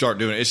and then start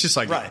doing it. It's just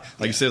like,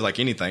 you said, like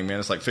anything, man.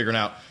 It's like figuring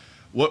out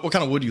what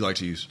kind of wood do you like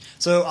to use?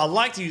 So I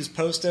like to use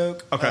post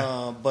oak.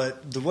 Okay.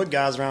 But the wood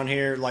guys around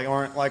here like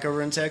aren't like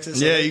over in Texas.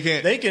 So you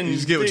can't. They can you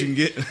just get what you can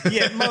get.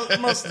 Yeah,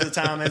 most of the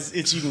time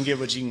it's you can get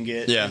what you can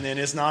get. Yeah. And then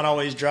it's not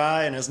always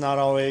dry and it's not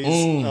always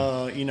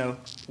you know,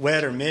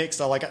 wet or mixed.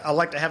 I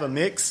like to have a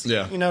mix.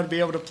 Yeah. You know, to be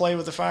able to play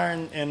with the fire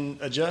and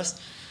adjust.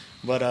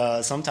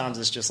 But sometimes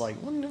it's just like,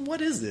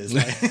 what is this?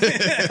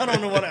 Like, I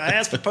don't know what I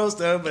asked for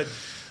post oak, but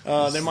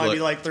there might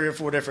be like 3 or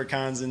 4 different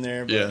kinds in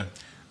there. But,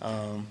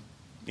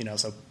 you know,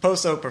 so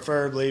post oak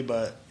preferably,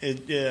 but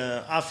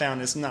I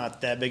found it's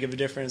not that big of a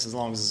difference as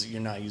long as you're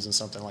not using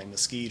something like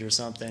mesquite or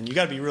something. You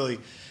got to be really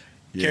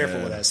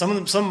careful with that. Some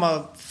of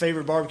my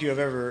favorite barbecue I've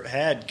ever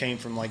had came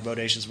from like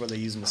bodacious where they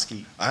use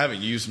mesquite. I've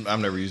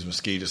never used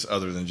mesquite just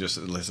other than just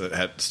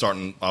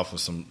starting off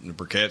with some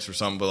briquettes or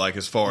something. But like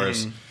as far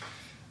as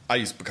I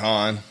use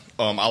pecan.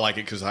 I like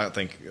it because I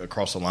think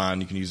across the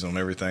line you can use it on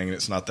everything, and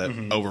it's not that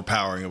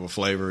overpowering of a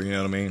flavor. You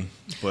know what I mean?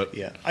 But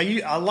yeah,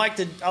 I like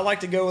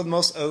to go with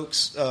most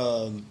oaks.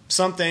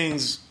 Some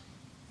things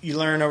you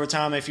learn over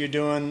time if you're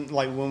doing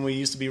like when we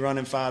used to be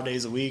running 5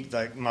 days a week.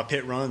 Like my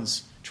pit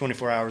runs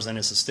 24 hours and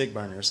it's a stick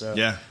burner. So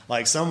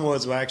like some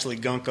woods will actually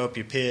gunk up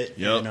your pit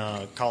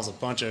and cause a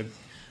bunch of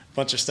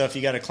stuff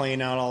you got to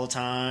clean out all the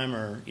time,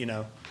 or you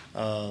know,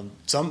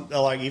 some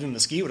like even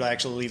mesquite would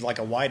actually leave like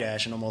a white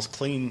ash and almost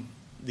clean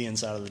the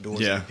inside of the doors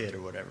of the pit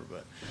or whatever.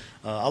 But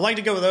I like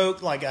to go with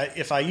oak. Like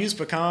if I use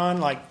pecan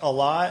like a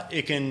lot,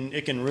 it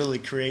can really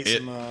create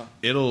some.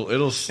 It'll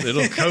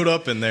coat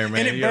up in there,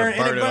 man. And it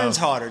burns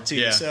harder too.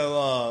 Yeah.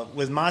 So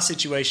with my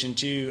situation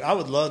too, I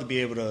would love to be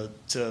able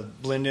to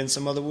blend in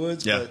some other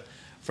woods. Yeah. But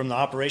from the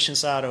operation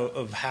side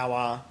of how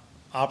I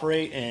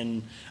operate,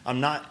 and I'm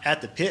not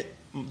at the pit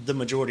the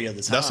majority of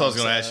the time. That's what I was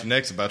going to ask you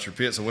next about your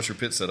pit. So what's your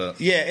pit setup?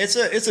 Yeah, it's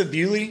a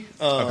Bewley.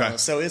 Okay.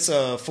 So it's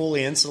a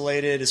fully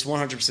insulated. It's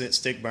 100%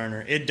 stick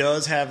burner. It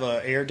does have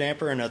an air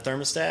damper and a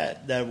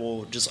thermostat that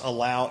will just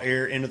allow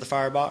air into the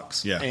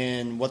firebox. Yeah.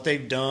 And what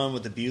they've done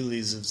with the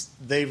Bewleys is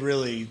they've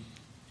really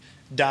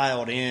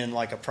dialed in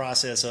like a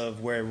process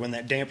of where when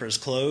that damper is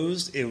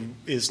closed, it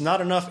is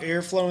not enough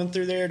air flowing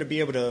through there to be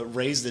able to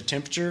raise the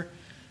temperature,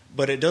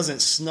 but it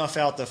doesn't snuff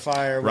out the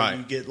fire when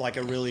you get like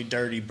a really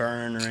dirty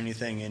burn or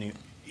anything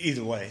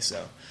either way.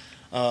 So,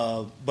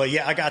 but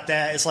yeah, I got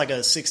that. It's like a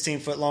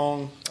 16-foot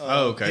long. Pit.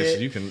 So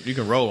you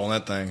can roll on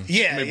that thing.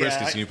 Yeah, how many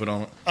briskets can you put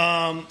on it?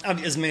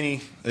 As many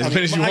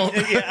as you want.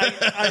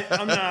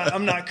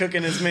 I'm not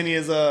cooking as many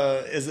as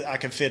I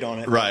can fit on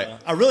it. Right.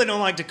 I really don't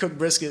like to cook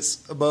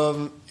briskets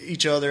above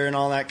each other and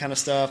all that kind of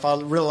stuff.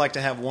 I really like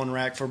to have one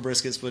rack for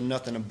briskets with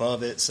nothing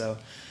above it. So.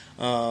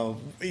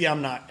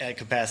 I'm not at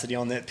capacity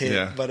on that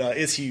pit, but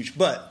it's huge.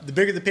 But the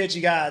bigger the pit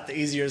you got, the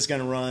easier it's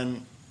going to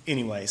run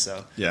anyway.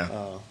 So, you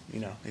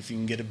know, if you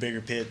can get a bigger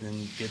pit,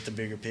 then get the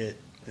bigger pit.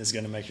 It's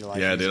going to make your life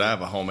easier. Dude, I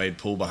have a homemade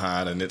pool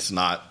behind, and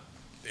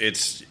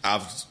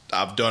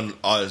I've done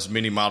as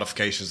many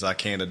modifications as I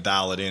can to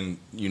dial it in,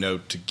 you know,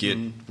 to get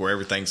where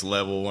everything's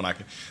level. And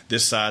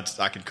this side,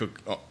 I can cook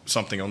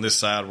something on this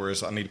side,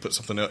 whereas I need to put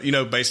something else, you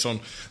know, based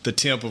on the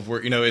temp of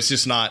where, you know, it's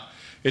just not.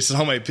 It's a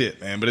homemade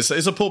pit, man, but it's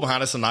a pool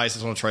behind. It's on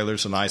a trailer.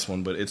 It's a nice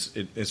one, but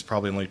it's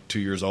probably only 2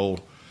 years old.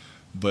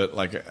 But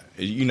like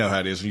you know how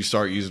it is when you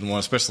start using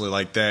one, especially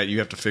like that. You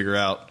have to figure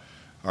out,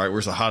 all right,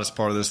 where's the hottest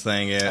part of this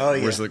thing at? Oh,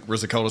 yeah.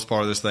 Where's the coldest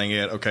part of this thing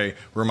at? Okay,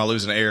 where am I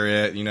losing air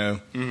at? You know.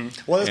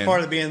 Mm-hmm. Well, that's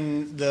part of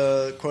being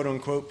the quote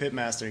unquote pit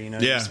master. You know,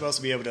 you're supposed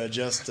to be able to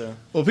adjust the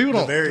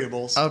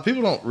variables.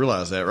 People don't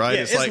realize that, right?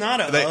 Yeah, it's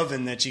not an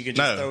oven that you could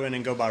just throw in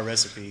and go by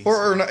recipe.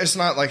 Or it's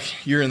not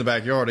like you're in the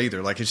backyard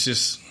either. Like it's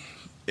just.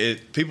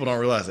 People don't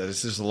realize that.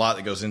 It's just a lot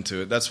that goes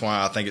into it. That's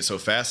why I think it's so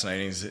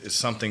fascinating. It's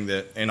something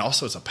that, and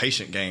also it's a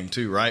patient game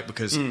too, right?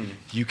 Because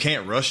you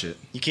can't rush it.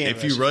 You can't.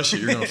 If you rush it,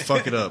 you're going to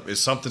fuck it up.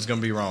 Something's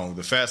going to be wrong.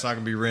 The fat's not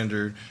going to be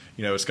rendered.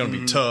 You know, it's going to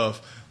be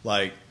tough.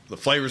 Like the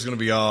flavor's going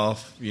to be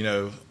off. You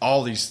know,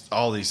 all these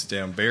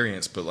damn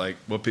variants. But like,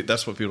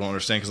 that's what people don't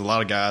understand. Because a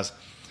lot of guys,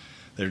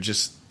 they're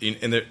just,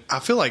 I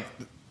feel like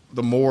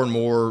the more and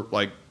more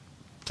like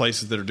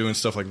places that are doing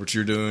stuff like what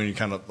you're doing, you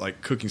kind of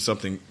like cooking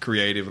something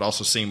creative, and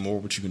also seeing more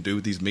what you can do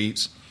with these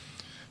meats.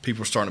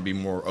 People are starting to be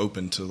more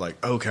open to like,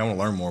 oh, okay, I want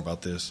to learn more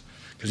about this.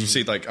 Because you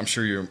see, like, I'm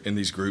sure you're in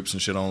these groups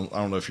and shit I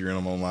don't know if you're in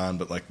them online,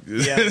 but like,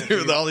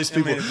 all these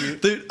people,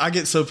 dude, I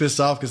get so pissed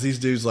off because these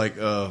dudes, like,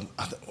 I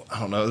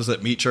don't know, there's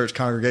that Meat Church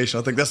congregation.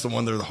 I think that's the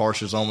one they're the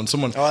harshest on. When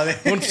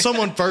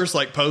someone first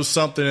like posts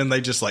something and they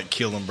just like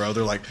kill them, bro.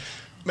 They're like,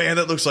 man,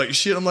 that looks like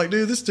shit. I'm like,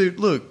 dude, this dude,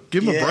 look,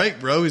 give him a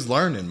break, bro. He's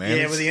learning, man.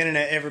 Yeah, with the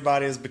internet,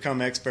 everybody has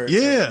become experts.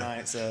 Yeah,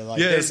 overnight, so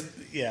like,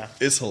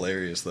 it's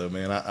hilarious though,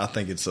 man. I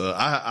think it's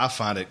I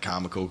find it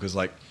comical because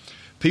like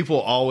people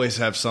always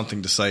have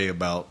something to say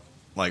about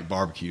like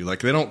barbecue. Like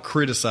they don't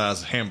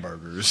criticize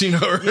hamburgers,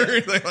 or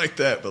anything like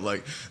that, but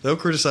like they'll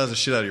criticize the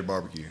shit out of your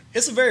barbecue.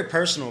 It's a very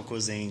personal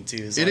cuisine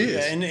too. It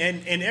is, and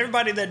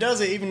everybody that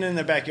does it, even in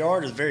their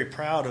backyard, is very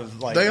proud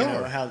of like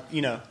how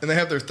and they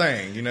have their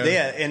thing,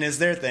 Yeah, and it's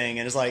their thing,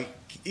 and it's like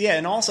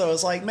and also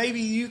it's like maybe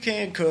you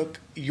can cook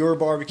your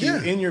barbecue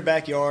in your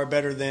backyard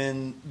better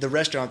than the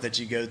restaurant that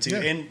you go to,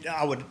 and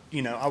I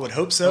would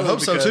hope so. I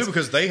hope so too,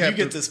 because they have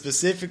you get to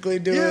specifically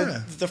do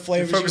it, the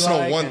flavors you're focusing you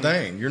on one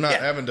thing. You're not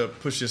having to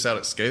push this out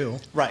at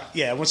scale, right?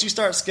 Yeah, once you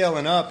start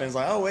scaling up, and it's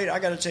like, oh wait, I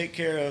got to take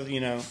care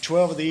of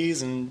 12 of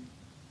these and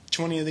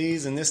 20 of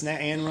these and this and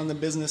that, and run the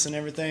business and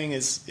everything.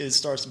 It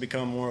starts to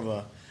become more of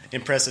a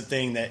impressive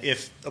thing that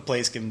if a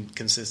place can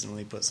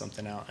consistently put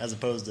something out, as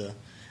opposed to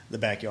the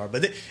backyard.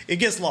 But it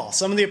gets lost.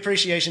 Some of the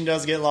appreciation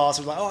does get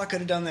lost. We're like, oh, I could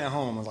have done that at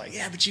home. I was like,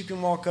 yeah, but you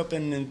can walk up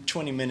and in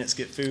 20 minutes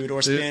get food,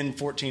 or spend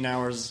 14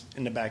 hours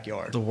in the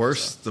backyard. The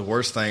worst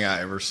thing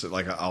I ever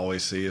I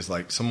always see is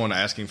like someone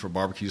asking for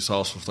barbecue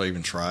sauce before they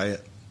even try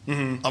it.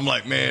 Mm-hmm. I'm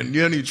like, man,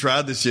 you haven't even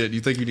tried this yet.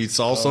 You think you need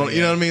sauce on it?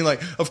 You know what I mean?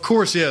 Like, of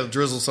course,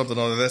 drizzle something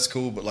on it. That's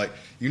cool, but like,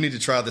 you need to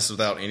try this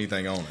without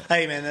anything on it.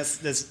 Hey, man,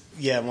 that's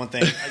one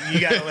thing. You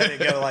got to let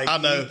it go. Like, I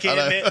know.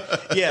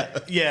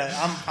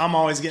 I'm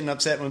always getting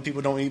upset when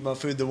people don't eat my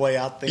food the way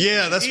I think.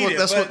 Yeah, that's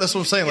what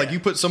I'm saying. Like, you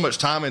put so much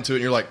time into it,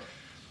 and you're like,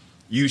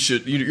 you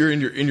should. You're in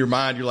your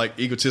mind. You're like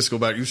egotistical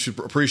about it. You should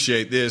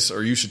appreciate this,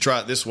 or you should try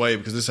it this way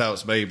because this is how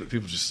it's made. But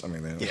people just,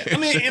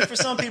 and for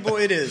some people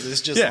it is.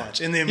 It's just lunch,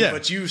 and then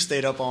but you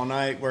stayed up all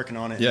night working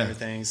on it and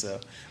everything.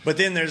 So, but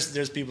then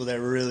there's people that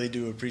really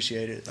do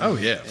appreciate it.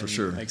 For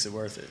sure, it makes it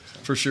worth it. So.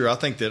 For sure, I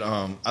think that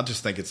I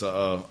just think it's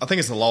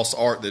a lost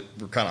art that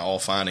we're kind of all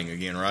finding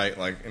again, right?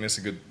 Like, and it's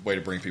a good way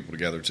to bring people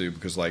together too,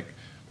 because like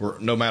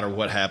no matter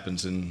what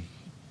happens and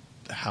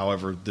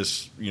however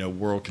this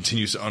world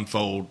continues to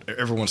unfold,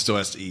 everyone still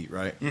has to eat,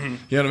 right? Mm-hmm.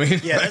 You know what I mean?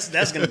 Yeah,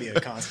 that's going to be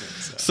a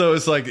constant. So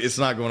it's like it's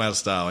not going out of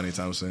style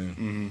anytime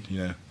soon.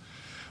 Mm-hmm.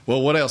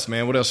 Well, what else,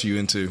 man? What else are you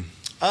into?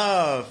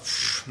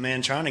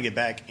 Man, trying to get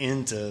back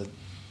into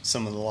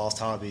some of the lost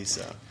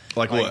hobbies.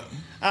 Like what?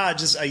 I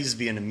used to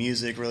be into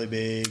music really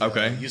big.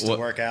 Okay. Used to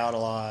work out a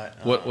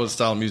lot. What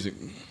style of music?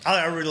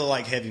 I really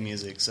like heavy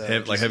music. So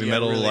heavy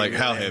metal. Really, like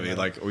really how heavy?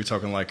 Metal. Like are we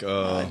talking like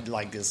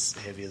like as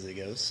heavy as it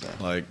goes? So.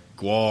 Like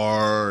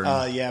Guar.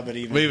 But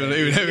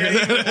even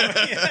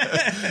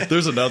heavy.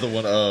 There's another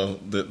one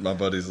that my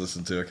buddies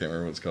listen to. I can't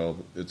remember what it's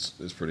called.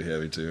 It's pretty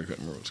heavy too. I can't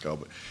remember what it's called.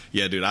 But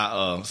yeah, dude.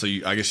 I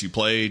guess you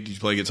play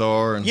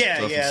guitar and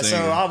stuff. Yeah.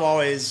 So I've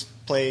always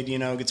played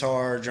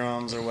guitar,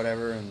 drums, or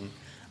whatever, and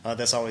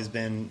that's always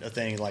been a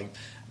thing. Like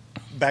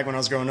back when I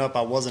was growing up,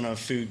 I wasn't a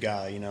food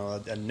guy.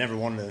 I never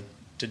wanted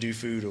to do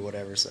food or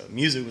whatever. So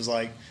music was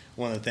like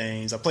one of the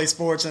things. I played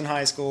sports in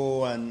high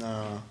school, and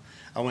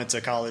I went to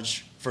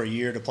college for a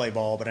year to play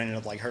ball, but I ended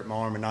up like hurting my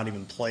arm and not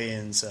even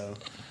playing. So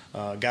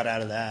got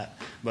out of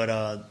that.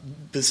 But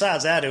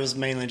besides that, it was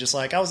mainly just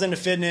like I was into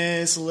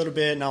fitness a little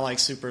bit, not like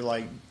super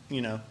like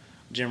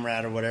gym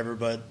rat or whatever.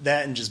 But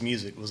that and just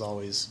music was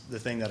always the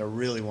thing that I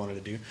really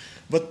wanted to do.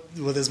 But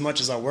with as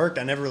much as I worked,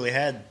 I never really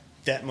had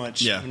that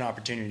much of an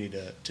opportunity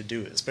to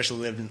do it,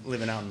 especially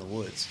living out in the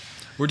woods.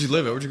 Where'd you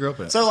live at? Where'd you grow up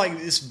at? So like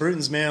it's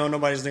Bruton's Mill.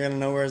 Nobody's gonna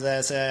know where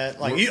that's at.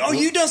 Like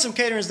you done some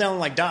caterings down in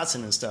like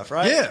Dotson and stuff,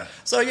 right? Yeah.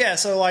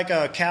 So like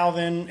a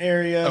Calvin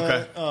area.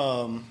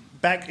 Okay.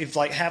 Back if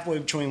like halfway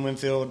between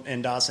Winfield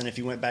and Dotson, if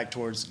you went back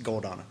towards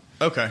Goldana.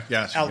 Okay.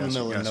 Gotcha. Out in the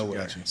middle of nowhere.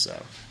 Gotcha.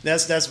 So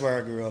that's where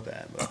I grew up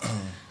at.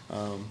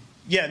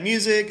 But,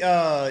 music.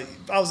 I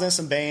was in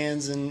some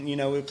bands, and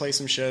we'd play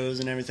some shows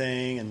and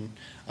everything. And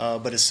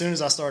but as soon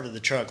as I started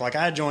the truck, like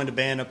I joined a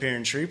band up here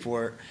in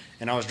Shreveport,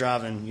 and I was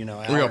driving.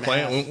 Were y'all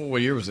playing?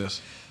 What year was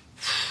this?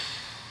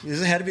 It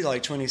had to be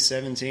like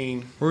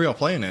 2017. Where were y'all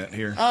playing at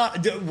here?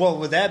 Well,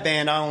 with that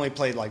band, I only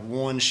played like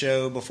one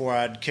show before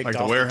I'd kicked off.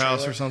 Like the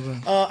Warehouse or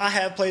something? I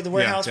have played the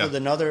Warehouse with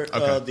another,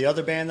 the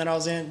other band that I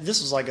was in.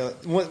 This was like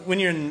when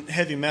you're in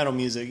heavy metal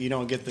music, you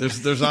don't get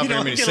there's not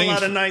very many scenes. A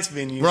lot of nice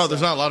venues. Bro, there's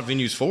not a lot of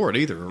venues for it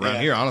either around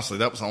here. Honestly,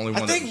 that was the only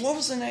one. What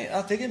was the name?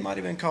 I think it might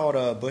have been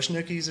called Bush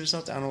Nookies or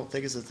something. I don't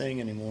think it's a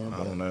thing anymore.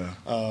 But, I don't know.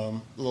 A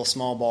little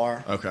small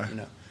bar. Okay.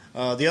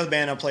 The other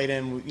band I played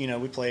in,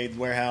 we played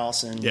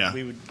Warehouse, and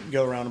we would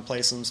go around and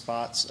play some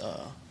spots.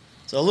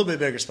 So a little bit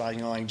bigger spots,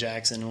 like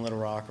Jackson and Little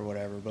Rock or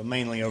whatever, but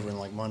mainly over in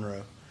like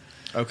Monroe.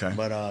 Okay.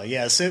 But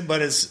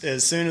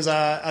as soon as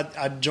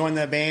I joined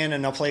that band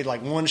and I played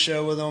like one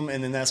show with them,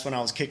 and then that's when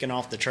I was kicking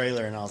off the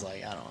trailer, and I was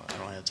like, I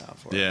don't have time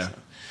for it. Yeah. So,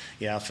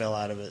 yeah, I fell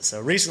out of it. So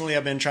recently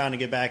I've been trying to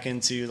get back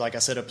into, like, I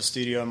set up a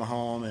studio in my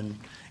home, and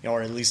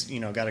or at least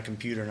got a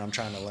computer, and I'm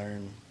trying to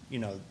learn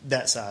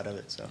that side of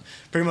it. So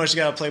pretty much you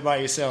got to play by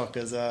yourself,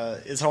 because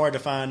it's hard to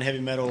find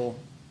heavy metal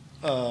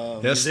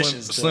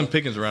musicians. Slim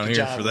pickings around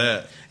here for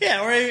that.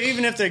 Yeah, or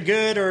even if they're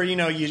good, or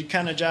you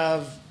kind of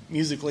jive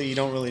musically, you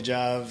don't really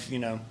jive.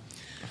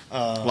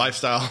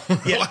 Lifestyle.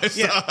 Yeah,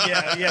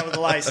 Lifestyle. yeah, with the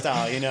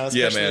lifestyle.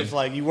 Especially if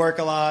like you work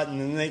a lot,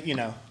 and then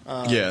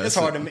it's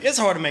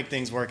hard to make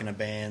things work in a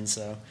band.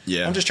 So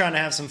yeah, I'm just trying to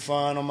have some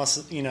fun on my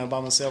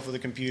by myself with a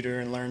computer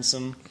and learn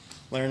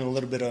a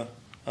little bit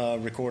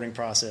of recording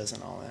process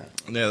and all that.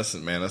 Yeah, that's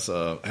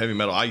heavy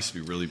metal. I used to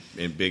be really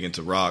big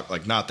into rock,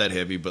 like not that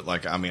heavy, but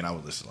like I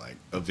would listen to like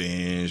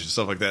Avenged and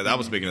stuff like that. I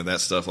was big into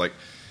that stuff, like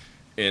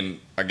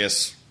I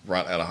guess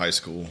right out of high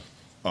school.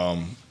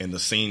 In the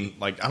scene,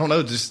 like I don't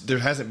know, just there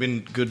hasn't been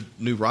good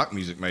new rock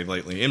music made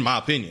lately, in my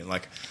opinion.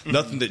 Like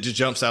nothing that just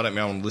jumps out at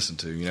me I want to listen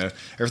to.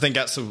 Everything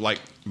got so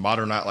like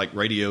modern, not like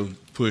radio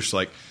push,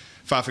 like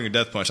Five Finger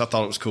Death Punch. I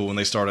thought it was cool when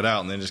they started out,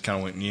 and then just kind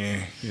of went,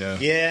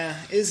 Yeah,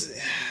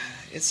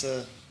 it's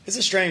a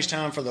strange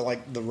time for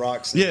the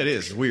rock scene. Yeah, it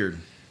is weird.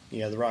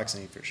 Yeah, the rock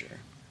scene for sure.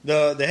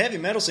 The heavy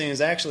metal scene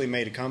has actually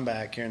made a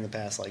comeback here in the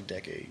past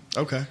decade.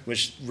 Okay.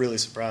 Which really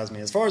surprised me.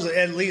 As far as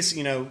at least,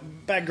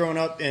 back growing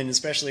up, and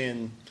especially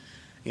in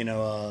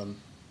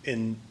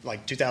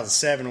like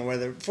 2007 or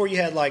whether before you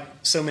had like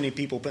so many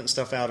people putting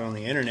stuff out on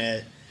the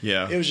internet.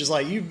 Yeah. It was just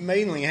like you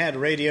mainly had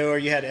radio, or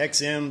you had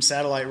XM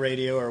satellite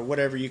radio, or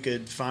whatever you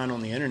could find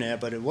on the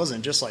internet, but it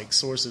wasn't just like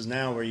sources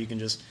now where you can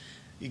just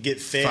you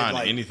get fed find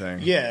like anything.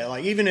 Yeah,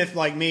 like even if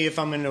like me, if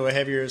I'm into a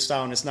heavier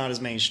style and it's not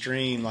as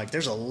mainstream, like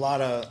there's a lot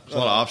of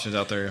options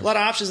out there. A lot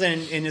of options,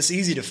 and it's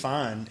easy to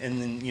find.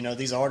 And then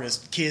these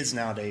artists, kids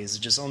nowadays,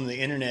 just on the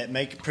internet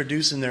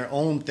producing their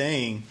own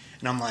thing.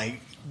 And I'm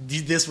like,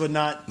 this would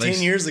not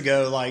 10 years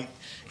ago. Like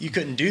you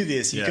couldn't do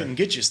this. You couldn't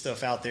get your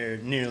stuff out there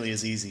nearly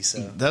as easy. So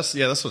that's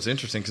what's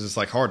interesting, because it's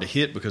like hard to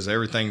hit because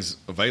everything's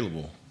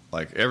available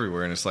like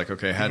everywhere, and it's like,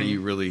 okay, how do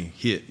you really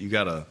hit? You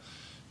gotta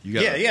and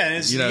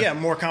it's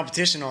more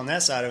competition on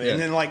that side of it. Yeah.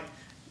 And then like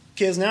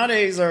kids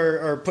nowadays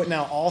are putting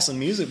out awesome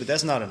music, but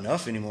that's not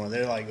enough anymore.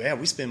 They're like, yeah,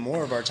 we spend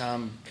more of our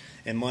time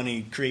and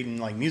money creating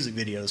like music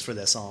videos for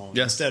that song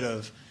instead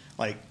of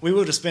like we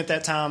would have spent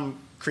that time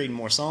creating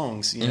more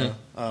songs.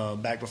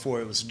 Back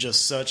before it was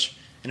just such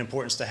an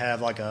importance to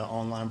have like an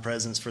online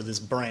presence for this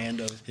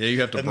brand of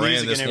you have to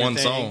brand this one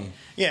song.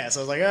 Yeah, so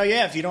I was like, oh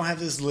yeah, if you don't have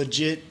this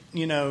legit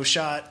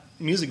shot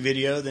music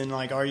video, then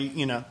like are you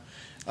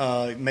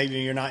maybe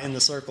you're not in the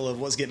circle of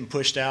what's getting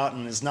pushed out,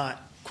 and it's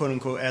not quote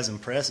unquote as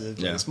impressive.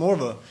 But it's more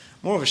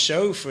of a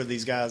show for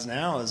these guys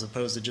now, as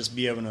opposed to just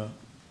be able to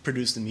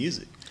produce the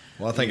music.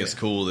 Well, I think it's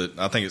cool that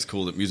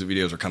music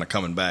videos are kind of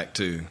coming back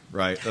too,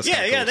 right? That's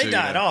cool they too,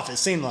 died off. It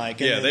seemed like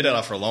they died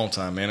off for a long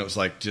time, man. It was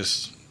like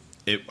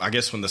I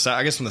guess when the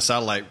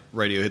satellite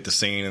radio hit the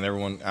scene, and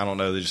everyone, I don't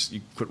know,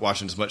 you quit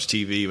watching as much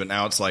TV, but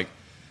now it's like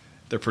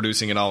they're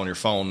producing it all on your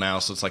phone now,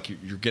 so it's like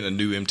you're getting a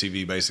new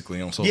MTV basically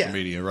on social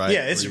media, right?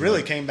 Yeah, it's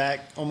really came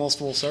back almost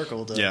full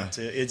circle.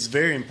 It's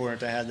very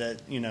important to have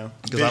that,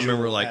 because I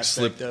remember like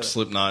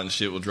Slipknot and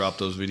shit would drop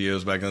those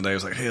videos back in the day. I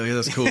was like, hell yeah,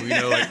 that's cool.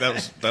 Like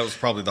that was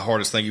probably the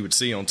hardest thing you would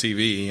see on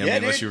TV.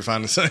 Unless you were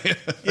finding something.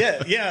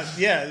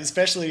 yeah,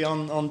 especially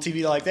on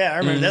TV like that. I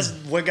remember that's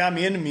what got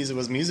me into music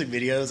was music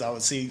videos. I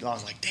was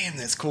like, damn,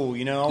 that's cool.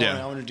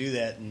 I want to do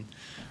that. And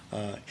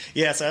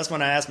so that's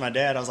when I asked my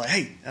dad. I was like,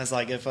 hey,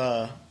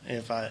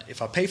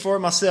 if I pay for it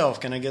myself,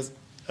 can I get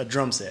a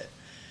drum set?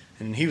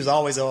 And he was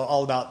always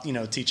all about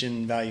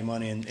teaching value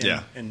money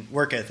and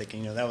work ethic.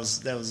 That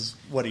was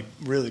what he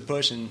really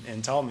pushed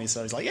and taught me.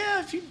 So he's like,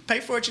 yeah, if you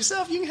pay for it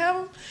yourself, you can have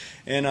them.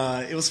 And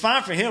it was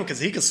fine for him because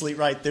he could sleep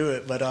right through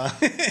it. But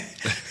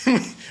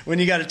when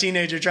you got a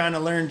teenager trying to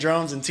learn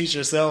drums and teach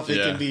yourself, it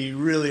can be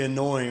really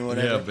annoying.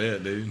 Whatever. Yeah, I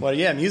bet, dude. But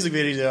yeah, music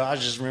videos. I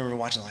just remember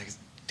watching like,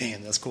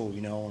 damn, that's cool.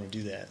 I want to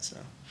do that. So.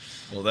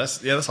 Well,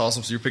 that's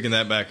awesome. So you're picking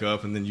that back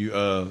up, and then you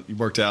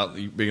worked out.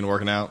 You big into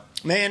working out?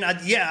 Man, I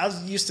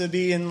was used to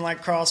be in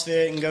like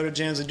CrossFit and go to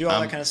gyms and do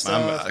all that kind of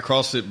stuff. A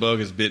CrossFit bug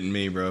has bitten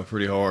me, bro,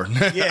 pretty hard.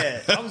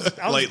 Yeah, I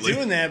was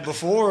doing that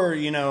before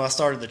I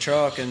started the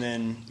truck, and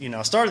then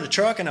I started the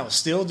truck and I was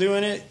still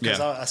doing it because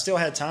I still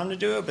had time to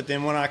do it. But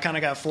then when I kind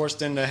of got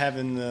forced into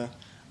having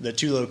the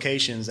two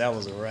locations, that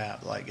was a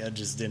wrap. Like I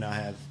just did not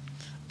have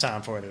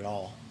time for it at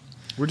all.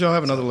 Where'd y'all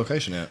have another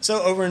location at?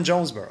 So over in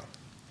Jonesboro.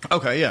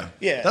 Okay, yeah.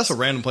 That's a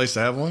random place to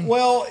have one.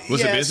 Well,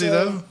 was it busy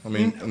though? I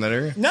mean, in that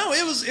area? No,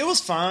 it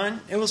was fine.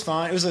 It was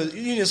fine. It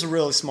was a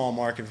really small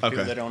market for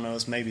people that don't know.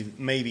 It's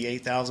maybe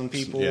 8,000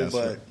 people,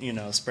 but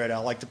spread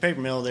out. Like the paper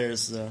mill,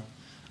 there's the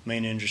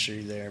main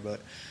industry there.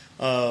 But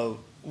the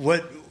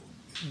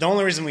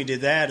only reason we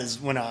did that is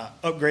when I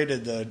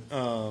upgraded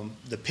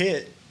the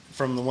pit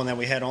from the one that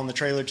we had on the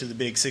trailer to the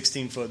big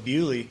 16-foot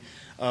Bewley.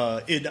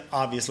 It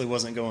obviously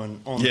wasn't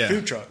going on the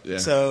food truck. Yeah.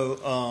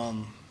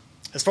 So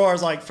as far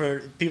as like for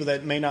people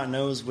that may not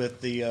know, is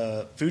with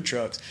the food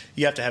trucks,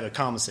 you have to have a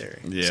commissary.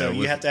 Yeah, so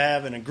you have to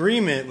have an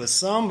agreement with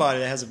somebody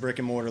that has a brick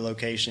and mortar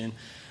location.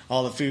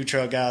 All the food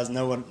truck guys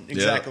know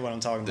exactly what I'm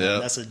talking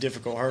about. That's a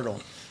difficult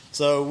hurdle.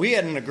 So we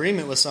had an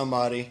agreement with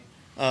somebody.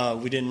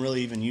 We didn't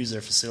really even use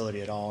their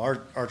facility at all.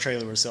 Our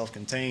trailer was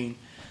self-contained.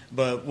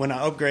 But when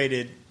I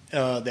upgraded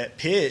that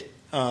pit,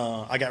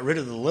 I got rid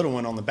of the little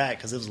one on the back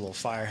because it was a little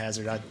fire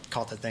hazard. I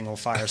caught that thing on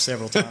fire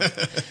several times.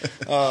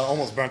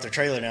 Almost burnt their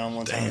trailer down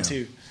one time,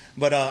 too.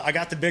 But I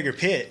got the bigger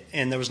pit,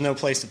 and there was no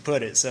place to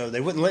put it. So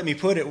they wouldn't let me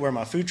put it where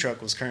my food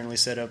truck was currently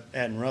set up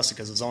at in Russia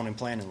because of zoning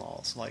planning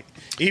laws. Like,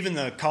 even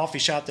the coffee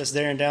shop that's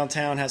there in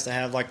downtown has to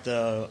have, like,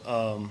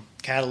 the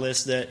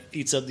catalyst that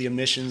eats up the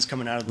emissions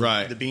coming out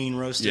of the bean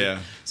roaster. Yeah.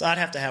 So I'd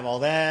have to have all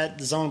that.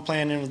 The zone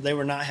planning, they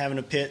were not having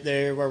a pit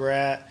there where we're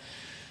at.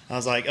 I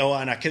was like,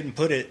 and I couldn't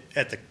put it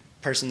at the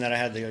person that I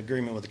had the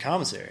agreement with the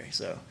commissary.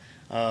 So,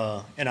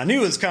 and I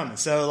knew it was coming.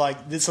 So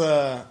like this,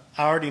 I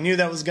already knew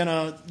that was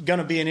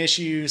gonna be an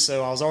issue.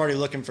 So I was already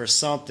looking for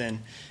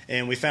something,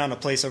 and we found a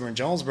place over in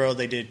Jonesboro.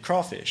 They did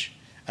crawfish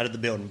out of the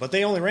building, but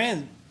they only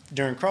ran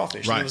during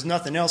crawfish. There was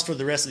nothing else for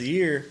the rest of the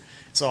year.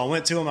 So I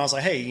went to them. I was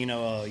like, hey,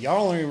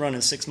 y'all only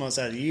running 6 months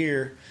out of the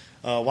year.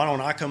 Why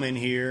don't I come in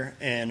here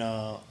and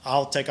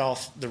I'll take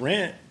off the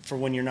rent for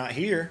when you're not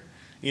here,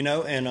 and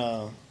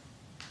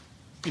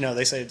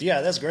they said,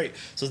 yeah, that's great.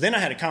 So then I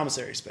had a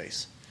commissary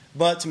space.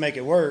 But to make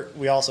it work,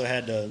 we also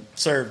had to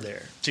serve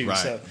there, too. Right.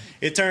 So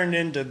it turned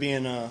into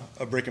being a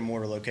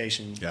brick-and-mortar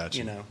location.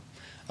 Gotcha.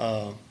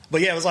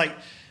 But, yeah, it was like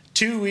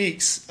 2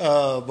 weeks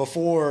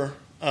before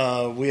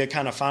we had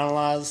kind of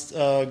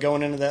finalized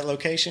going into that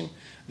location.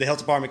 The health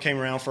department came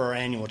around for our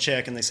annual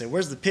check, and they said,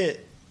 where's the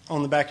pit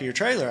on the back of your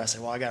trailer? I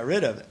said, well, I got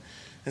rid of it.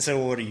 And said,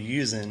 well, what are you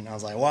using? I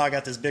was like, well, I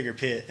got this bigger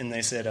pit. And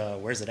they said,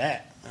 where's it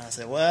at? And I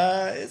said,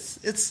 well,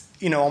 it's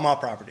on my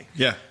property.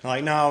 Yeah. They're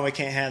like, no, we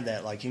can't have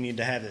that. Like, you need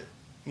to have it,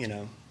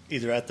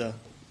 either at the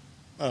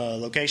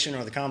location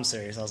or the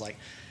commissary. So I was like,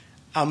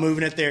 I'm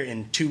moving it there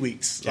in 2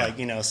 weeks.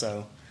 Yeah.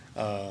 So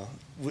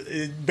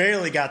it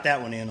barely got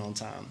that one in on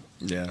time.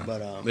 Yeah.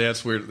 But yeah,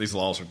 it's weird. These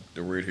laws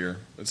are weird here.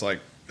 It's like,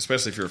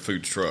 especially if you're a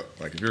food truck.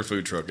 Like, if you're a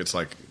food truck, it's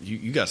like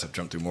you guys have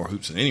jumped through more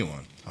hoops than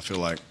anyone, I feel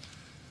like.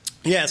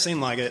 Yeah, it seemed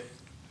like it.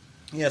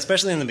 Yeah,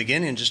 especially in the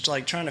beginning, just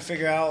like trying to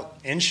figure out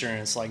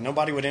insurance. Like,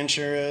 nobody would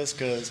insure us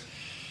because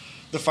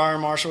the fire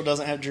marshal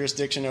doesn't have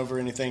jurisdiction over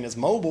anything that's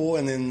mobile,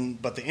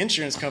 but the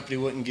insurance company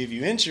wouldn't give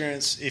you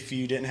insurance if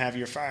you didn't have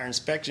your fire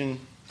inspection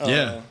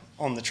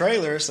on the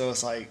trailer. So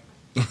it's like,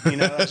 I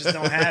just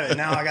don't have it.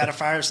 Now I got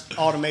a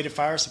automated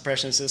fire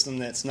suppression system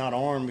that's not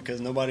armed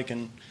because nobody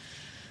can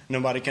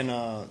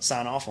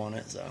sign off on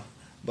it. So,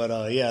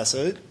 but yeah,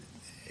 so.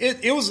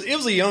 It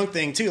was a young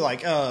thing too.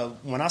 Like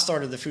when I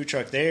started the food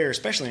truck there,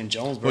 especially in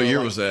Jonesboro. What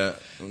year was that?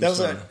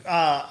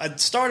 I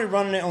started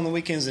running it on the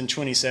weekends in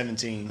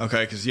 2017.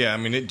 Okay, because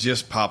it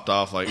just popped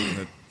off. Like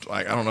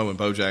I don't know when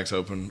Bojack's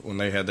opened when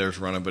they had theirs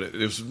running, but it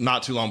was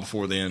not too long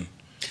before then.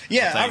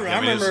 Yeah, I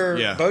remember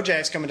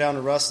Bojack's coming down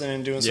to Ruston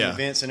and doing some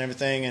events and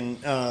everything,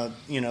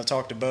 and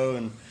talked to Bo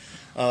and.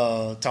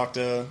 Talked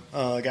to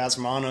guys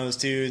from Ano's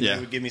too, and they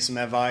would give me some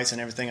advice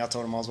and everything. I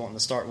told them I was wanting to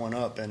start one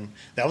up, and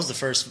that was the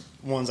first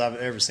ones I've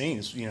ever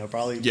seen.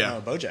 Probably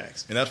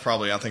Bojack's. And that's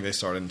probably, I think they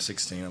started in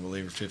 16, I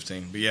believe, or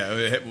 15. But yeah,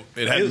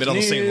 it hadn't been on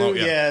the scene long.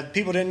 Yeah,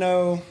 people didn't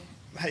know,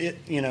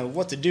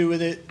 what to do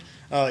with it.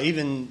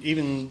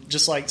 Even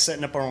just like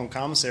setting up our own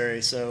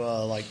commissary.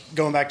 So like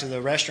going back to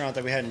the restaurant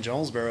that we had in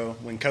Jonesboro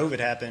when COVID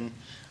happened,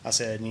 I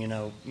said,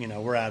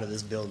 we're out of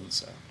this building.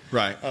 So.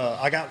 Right.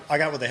 I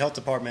got with the health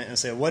department and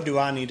said, what do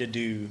I need to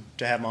do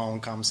to have my own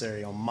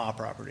commissary on my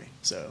property?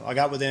 So I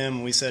got with them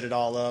and we set it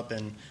all up,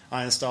 and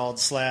I installed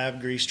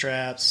slab, grease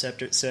traps,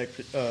 separate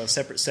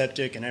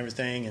septic and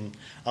everything. And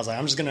I was like,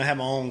 I'm just going to have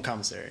my own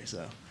commissary.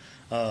 So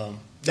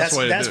that's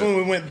when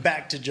we went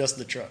back to just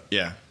the truck.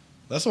 Yeah.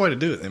 That's the way to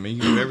do it.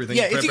 You do everything.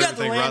 Yeah, if you got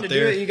the land to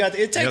do it,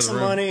 it takes some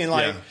money,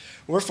 and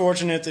we're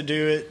fortunate to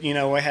do it.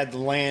 We had the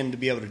land to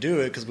be able to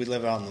do it because we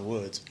live out in the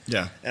woods.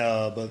 Yeah.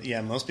 But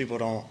yeah, most people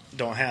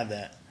don't have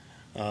that.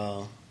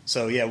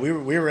 So yeah, we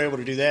were able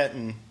to do that,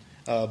 and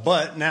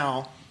but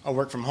now I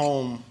work from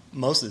home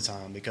most of the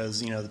time because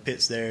the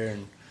pit's there,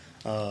 and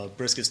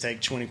briskets take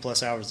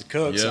 20+ hours to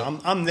cook. Yep. So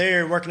I'm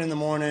there working in the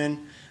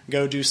morning.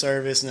 Go do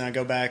service, and then I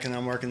go back and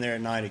I'm working there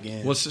at night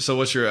again. What's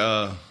your?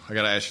 I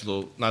gotta ask you a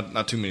little,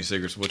 not too many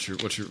cigarettes.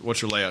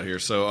 What's your layout here?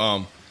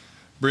 So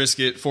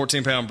brisket,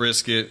 14-pound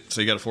brisket. So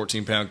you got a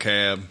 14-pound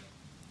cab.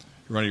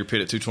 You're running your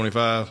pit at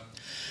 225.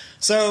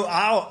 So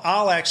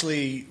I'll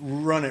actually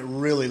run it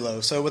really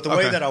low. So with the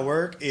way that I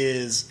work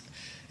is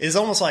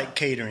almost like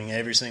catering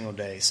every single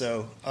day.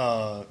 So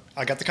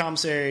I got the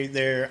commissary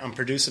there. I'm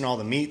producing all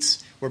the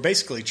meats. We're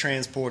basically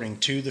transporting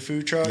to the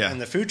food truck,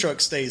 and the food truck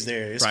stays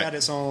there. It's got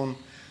its own.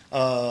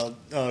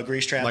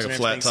 Grease traps like and a everything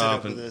flat set top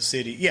up with the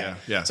city. Yeah.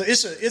 So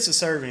it's a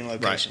serving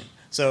location. Right.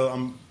 So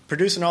I'm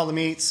producing all the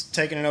meats,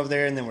 taking it over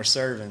there, and then we're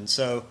serving.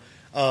 So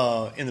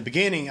in the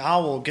beginning, I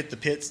will get the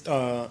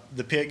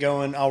pit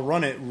going. I'll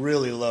run it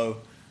really low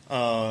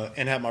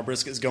and have my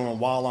briskets going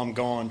while I'm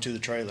going to the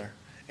trailer.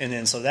 And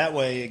then so that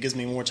way it gives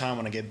me more time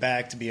when I get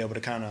back to be able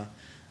to kind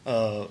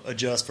of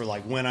adjust for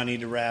like when I need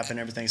to wrap and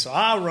everything. So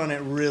I'll run it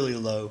really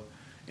low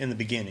in the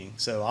beginning.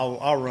 So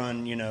I'll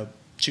run,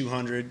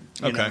 200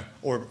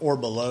 or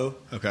below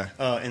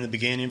in the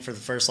beginning for the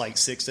first like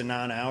 6 to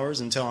 9 hours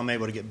until I'm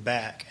able to get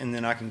back. And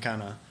then I can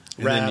kind of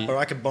wrap, or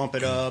I can bump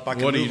it up. I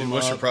can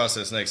What's your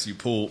process next? You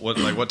pull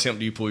what temp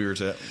do you pull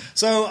yours at?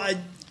 So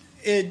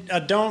I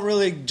don't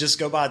really just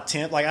go by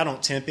temp. Like I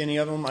don't temp any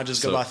of them. I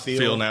just go by feel.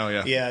 Feel now,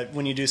 yeah. Yeah,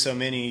 when you do so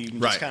many, you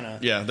can just kind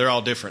of. Yeah, they're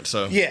all different.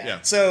 So yeah.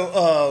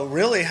 So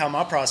really, how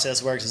my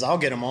process works is I'll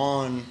get them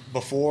on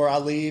before I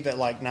leave at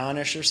like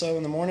 9ish or so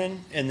in the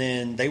morning, and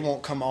then they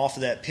won't come off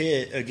of that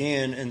pit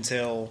again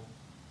until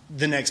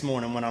the next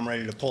morning when I'm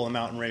ready to pull them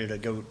out and ready to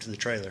go to the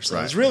trailer. So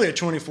it's really a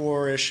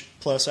 24-ish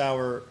plus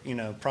hour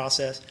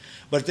process,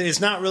 but it's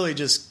not really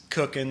just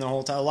cooking the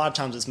whole time. A lot of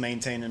times it's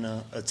maintaining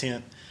a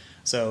temp.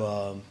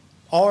 So.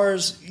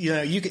 Ours,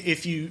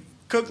 if you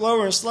cook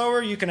lower and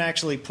slower, you can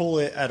actually pull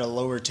it at a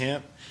lower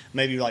temp,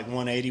 maybe like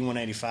 180,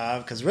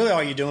 185, because really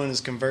all you're doing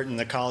is converting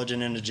the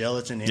collagen into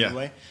gelatin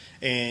anyway.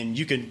 Yeah. And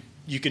you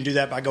can do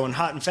that by going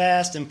hot and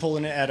fast and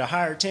pulling it at a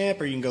higher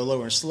temp, or you can go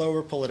lower and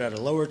slower, pull it at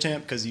a lower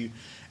temp, because you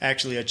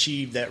actually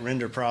achieve that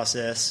render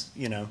process,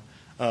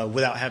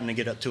 without having to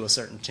get up to a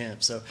certain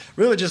temp. So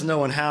really just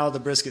knowing how the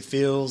brisket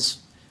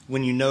feels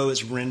when you know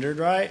it's rendered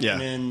right. Yeah.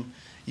 And then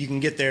you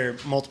can get there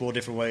multiple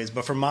different ways.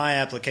 But for my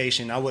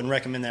application, I wouldn't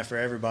recommend that for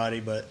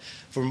everybody. But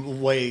for the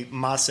way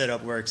my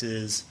setup works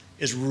is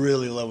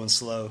really low and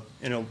slow,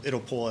 and it'll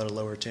pull at a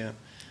lower temp.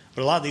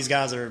 But a lot of these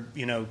guys are,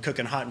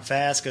 cooking hot and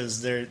fast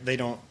because they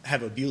don't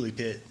have a Bewley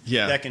pit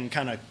that can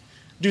kind of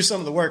do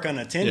some of the work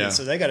unattended. Yeah.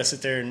 So they got to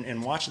sit there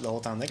and watch it the whole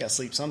time. They got to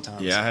sleep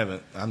sometimes. Yeah,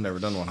 I've never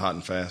done one hot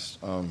and fast.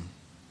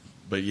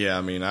 But yeah,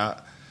 I mean,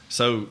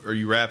 so are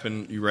you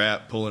wrapping? You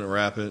wrap, pulling it,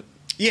 wrap it?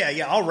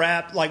 Yeah, I'll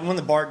wrap like when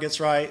the bark gets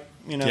right.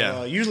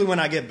 Usually when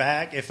I get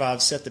back, if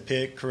I've set the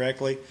pick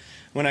correctly,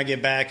 when I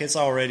get back, it's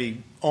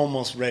already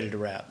almost ready to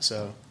wrap.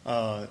 So,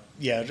 I'll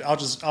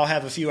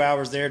have a few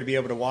hours there to be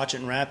able to watch it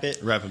and wrap it.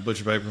 Wrapping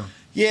butcher paper?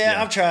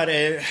 Yeah, I've tried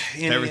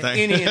everything.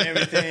 Any and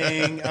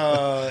everything.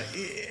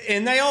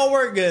 And they all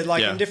work good,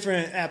 like in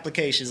different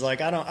applications. Like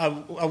I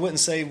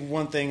wouldn't say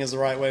one thing is the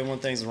right way, one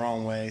thing's the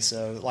wrong way.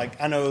 So,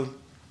 like I know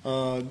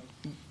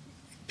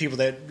people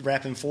that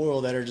wrap in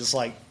foil that are just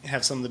like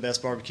have some of the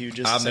best barbecue.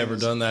 I've never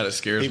done that. It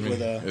scares me. With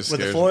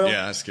the foil?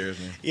 Yeah, it scares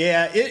me.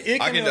 Yeah, it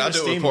can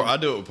I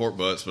do it with pork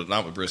butts, but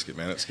not with brisket,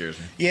 man. It scares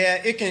me.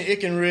 Yeah, it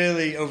can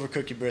really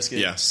overcook your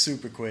brisket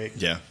super quick.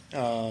 Yeah.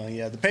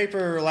 The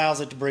paper allows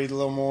it to breathe a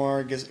little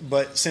more,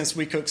 but since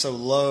we cook so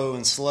low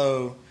and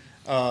slow,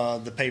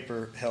 the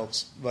paper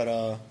helps.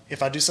 But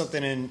if I do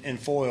something in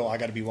foil, I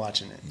got to be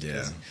watching it.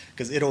 Yeah.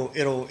 Because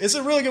it's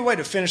a really good way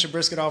to finish a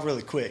brisket off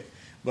really quick.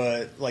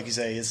 But like you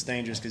say, it's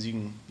dangerous because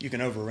you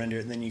can over render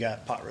it, and then you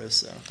got pot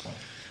roast. So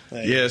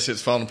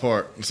it's falling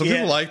apart. Some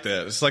people like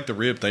that. It's like the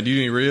rib thing. Do you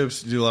do any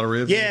ribs? Do you do a lot of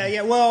ribs?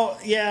 Yeah. Well,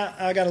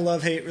 I got a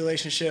love-hate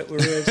relationship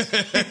with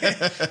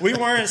ribs. We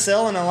weren't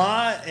selling a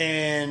lot,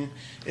 and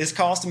it's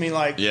costing me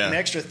like an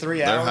extra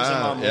 3 hours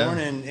in my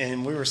morning,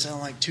 and we were selling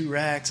like 2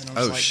 racks, and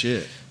I was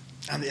shit.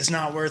 I mean, it's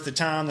not worth the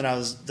time that I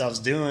was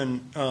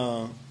doing.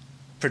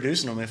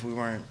 Producing them if we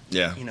weren't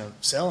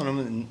selling them,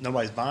 and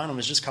nobody's buying them.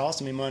 It's just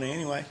costing me money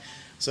anyway.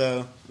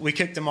 So we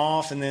kicked them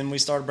off, and then we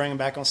started bringing them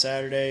back on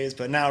Saturdays.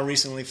 But now I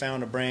recently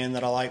found a brand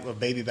that I like with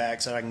baby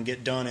backs that I can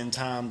get done in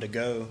time to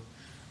go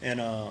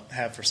and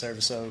have for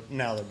service. So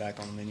now they're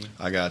back on the menu.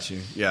 I got you.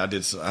 Yeah,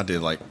 I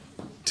did like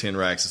 10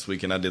 racks this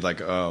weekend. I did like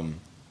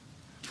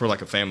for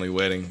like a family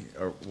wedding,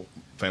 or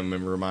family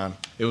member of mine.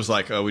 It was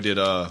like I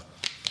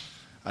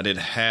did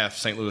half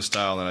St. Louis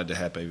style, and I did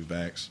half baby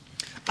backs.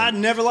 I'd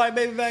never liked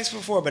baby backs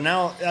before, but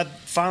now I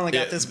finally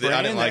got this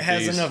brand that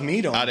has enough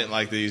meat on it. I didn't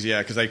like these,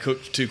 because they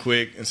cooked too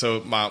quick. And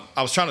so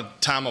I was trying to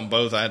time them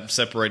both. I had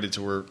separated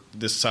to where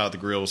this side of the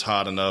grill was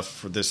hot enough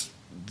for this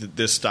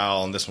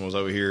style, and this one was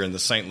over here. And the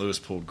St. Louis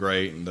pulled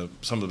great, and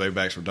some of the baby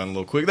backs were done a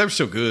little quick. They were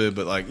still good,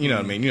 but like, you know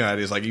what I mean? You know how it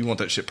is. Like, you want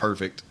that shit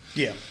perfect.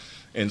 Yeah.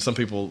 And some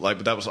people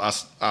but that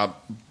was I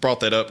brought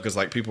that up because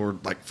like people were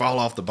like fall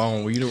off the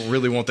bone. Well, you don't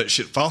really want that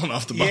shit falling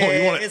off the bone.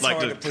 You want it like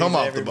to come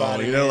off the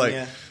bone. You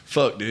know,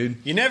 fuck, dude.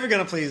 You're never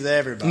gonna please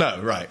everybody.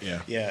 No, right?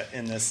 Yeah. Yeah,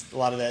 and that's a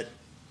lot of that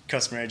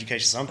customer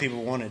education. Some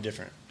people want it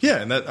different. Yeah,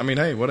 and that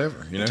hey,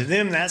 whatever. You know, to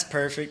them that's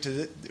perfect.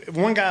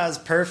 One guy's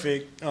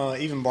perfect.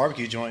 Even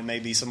barbecue joint may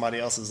be somebody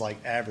else's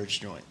like average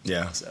joint.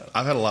 Yeah. So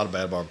I've had a lot of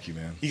bad barbecue,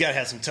 man. You gotta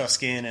have some tough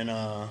skin in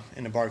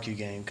the barbecue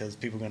game because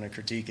people are gonna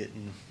critique it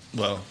and.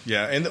 Well,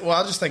 yeah, and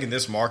I just think in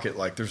this market,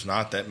 like, there's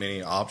not that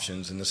many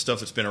options, and the stuff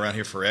that's been around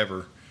here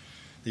forever,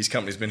 these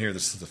companies been here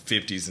since the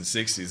 50s and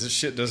 60s. This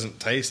shit doesn't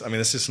taste. I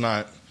mean, it's just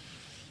not.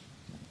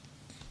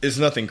 It's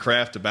nothing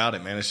craft about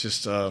it, man. It's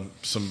just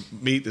some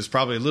meat that's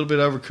probably a little bit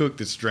overcooked,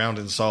 that's drowned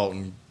in salt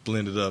and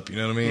blended up. You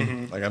know what I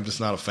mean? Like, I'm just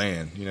not a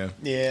fan, you know?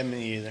 Yeah,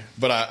 me either.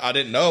 But I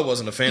didn't know I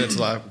wasn't a fan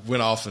until I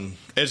went off and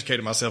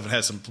educated myself and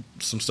had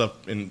some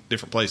stuff in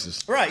different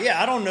places. Right,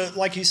 yeah. I don't know,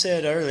 like you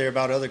said earlier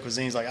about other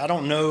cuisines, like, I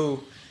don't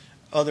know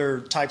other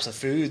types of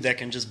food that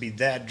can just be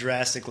that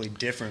drastically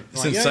different. It's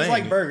like, insane. You know,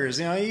 it's like burgers.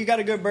 You know, you got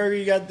a good burger,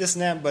 you got this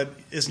and that, but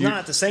it's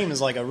not the same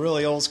as like a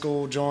really old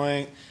school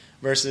joint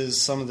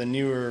versus some of the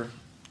newer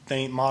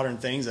modern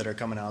things that are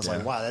coming out. It's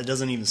like, wow, that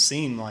doesn't even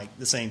seem like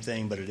the same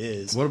thing, but it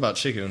is. What about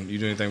chicken? You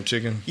do anything with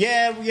chicken?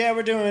 Yeah,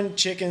 we're doing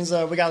chickens.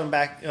 We got them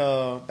back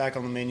on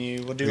the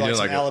menu. We'll do like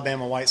some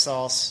Alabama white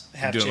sauce,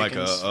 half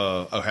chickens.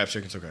 Doing like half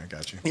chickens? Okay,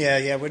 got you.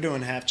 Yeah, we're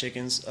doing half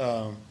chickens.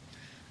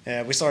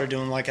 Yeah, we started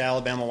doing like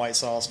Alabama white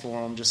sauce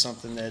for them, just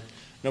something that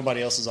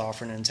nobody else is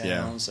offering in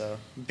town. So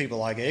people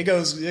like it.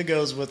 It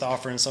goes with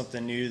offering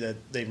something new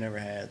that they've never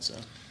had. So.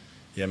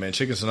 Yeah, man,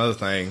 chicken's another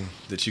thing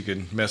that you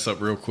can mess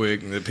up real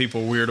quick and that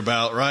people are weird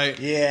about, right?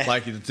 Yeah.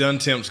 Like, the done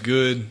temp's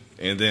good,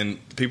 and then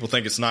people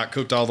think it's not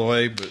cooked all the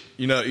way, but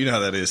you know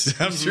how that is.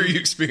 I'm sure you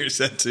experienced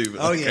that too.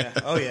 Oh, yeah.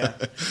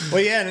 Well,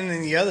 yeah, and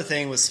then the other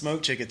thing with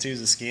smoked chicken too is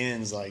the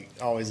skin's like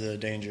always a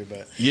danger.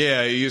 But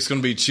yeah, it's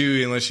going to be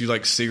chewy unless you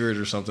like sear it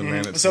or something,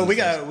 man. So we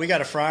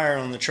got a fryer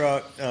on the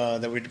truck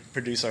that we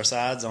produce our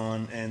sides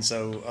on, and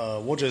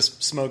so we'll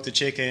just smoke the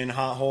chicken,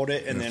 hot hold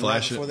it, and then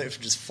right before that,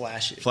 just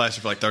flash it. Flash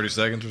it for like 30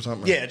 seconds or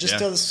something? Yeah, just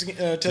till the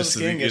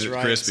skin gets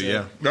right. Crispy, so.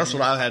 Yeah. That's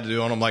what I had to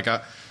do on them. Like,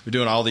 we're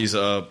doing all these,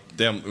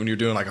 when you're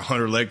doing like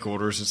 100 leg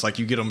quarters, it's like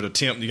you get them at a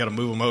temp, you got to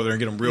move them over there and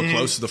get them real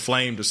close to the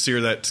flame to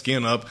sear that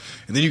skin up,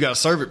 and then you got to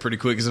serve it pretty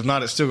quick, because if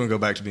not, it's still going to go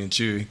back to being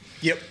chewy.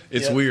 Yep.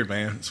 It's weird,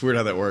 man. It's weird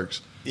how that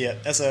works. Yeah,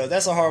 that's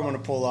a hard one to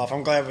pull off.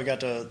 I'm glad we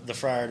got the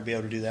fryer to be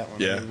able to do that one.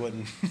 Yeah. It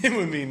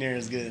wouldn't be near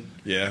as good.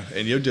 Yeah,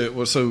 and you do it.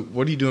 Well, so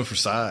what are you doing for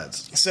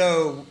sides?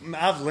 So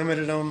I've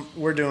limited them.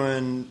 We're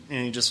doing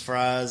just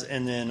fries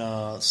and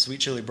then sweet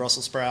chili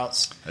Brussels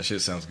sprouts. That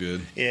shit sounds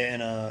good.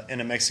 Yeah,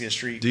 and a Mexican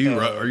street. Do you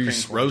are you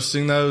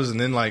roasting those and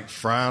then like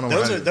frying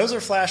them? Those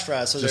are flash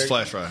fries. So just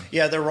flash fry.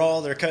 Yeah, they're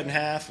raw. They're cut in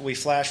half. We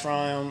flash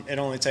fry them. It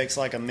only takes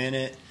like a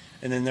minute.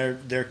 And then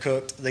they're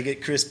cooked. They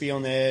get crispy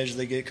on the edge.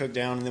 They get cooked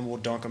down, and then we'll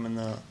dunk them in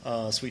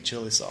the sweet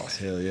chili sauce.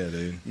 Hell yeah,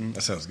 dude!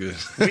 That sounds good.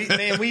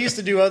 we used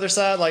to do other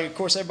side. Like, of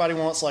course, everybody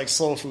wants like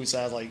soul food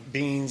sides, like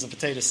beans, a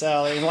potato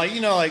salad, and like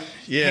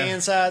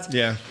pan sides.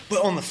 Yeah.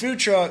 But on the food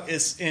truck,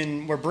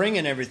 we're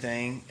bringing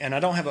everything, and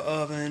I don't have an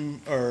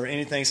oven or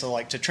anything. So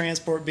like to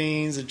transport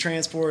beans and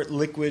transport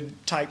liquid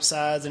type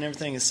sides and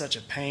everything is such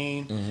a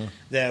pain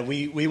that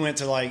we went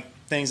to like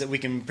things that we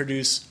can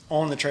produce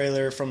on the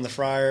trailer from the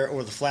fryer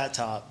or the flat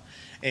top.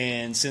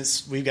 And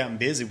since we've gotten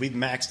busy, we've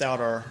maxed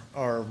out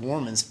our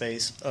warming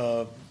space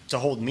to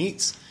hold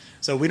meats.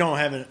 So we don't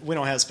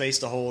have space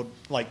to hold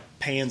like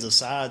pans of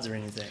sides or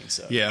anything.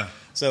 So yeah.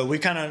 So we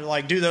kind of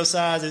like do those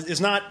sides.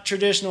 It's not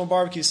traditional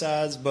barbecue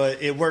sides,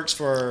 but it works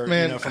for from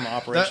an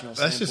operational standpoint.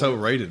 That's just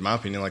overrated, in my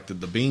opinion. Like the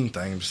bean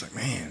thing, I'm just like,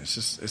 man,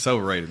 it's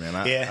overrated,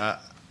 man.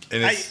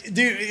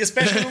 Dude,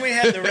 especially when we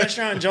had the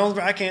restaurant in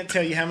Jonesboro, I can't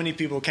tell you how many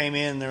people came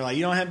in and they're like,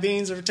 "You don't have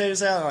beans or potato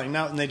salad?" Like,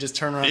 no, and they just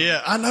turn around.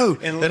 Yeah, I know.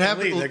 And that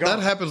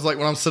happens like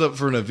when I'm set up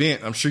for an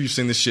event. I'm sure you've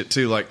seen this shit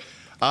too. Like,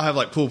 I'll have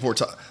like pulled pork.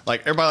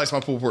 Like, everybody likes my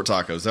pulled pork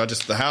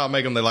tacos. How I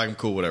make them, they like them.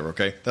 Cool, whatever.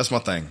 Okay, that's my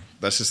thing.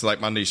 That's just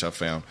like my niche I've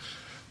found.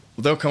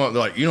 They'll come up, they're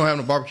like, "You don't have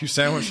a barbecue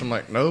sandwich?" I'm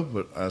like, "No,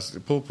 but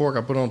pulled pork,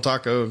 I put on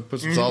taco and put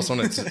some sauce on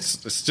it.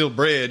 It's still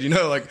bread,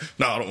 Like,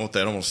 no, I don't want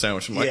that. I want a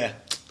sandwich." I'm like, yeah.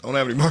 Don't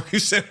have any barbecue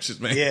sandwiches,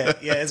 man. Yeah,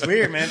 it's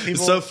weird, man. People,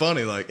 it's so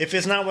funny. Like, if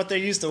it's not what they're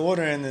used to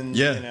ordering, then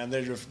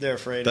they're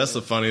afraid. That's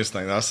the funniest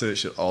thing. I say that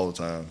shit all the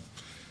time.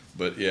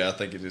 But yeah, I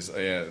think it is.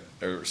 Yeah,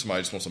 or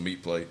somebody just wants a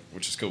meat plate,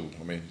 which is cool.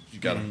 I mean, you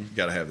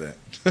gotta have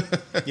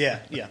that. yeah.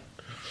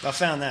 I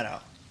found that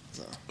out.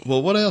 So.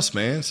 Well, what else,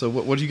 man? So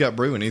what do you got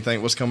brewing?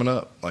 Anything? What's coming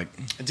up? Like,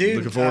 dude,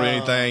 looking forward to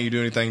anything? You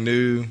do anything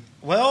new?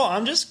 Well,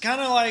 I'm just kind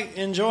of like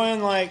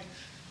enjoying like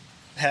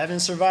having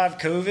survived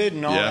COVID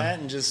and all that,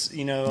 and just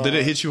Did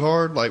it hit you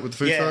hard, like with the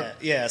food truck?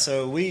 Yeah.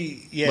 So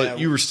But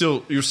you were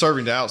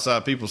serving to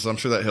outside people, so I'm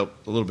sure that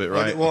helped a little bit,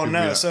 right? Well,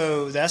 no.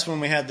 So that's when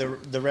we had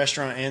the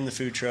restaurant and the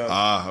food truck.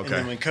 Okay. And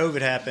then when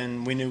COVID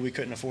happened, we knew we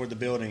couldn't afford the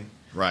building.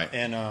 Right.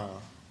 And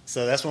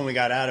so that's when we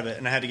got out of it,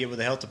 and I had to get with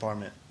the health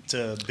department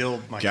to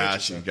build my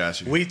kitchen.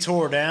 Got you. We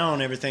tore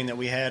down everything that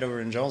we had over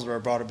in Jonesboro,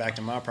 brought it back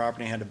to my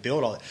property, and had to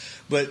build all it.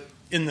 But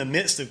in the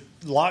midst of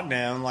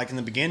lockdown, like in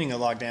the beginning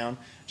of lockdown,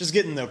 just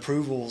getting the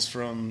approvals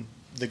from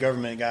the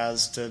government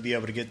guys to be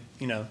able to get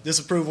this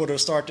approval to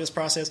start this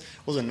process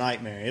was a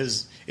nightmare.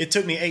 It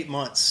took me 8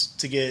 months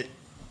to get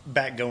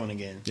back going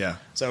again. Yeah.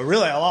 So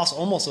really, I lost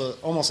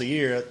almost a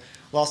year.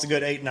 Lost a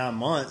good 8-9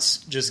 months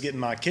just getting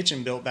my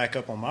kitchen built back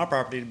up on my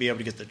property to be able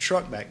to get the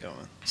truck back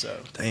going. So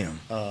damn.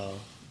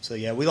 So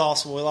yeah, we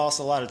lost a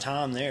lot of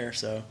time there.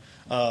 So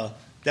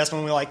that's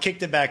when we like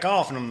kicked it back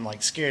off, and I'm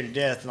like scared to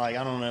death. Like,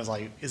 I don't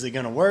know, is it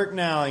going to work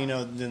now?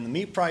 Then the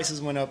meat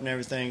prices went up and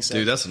everything. So,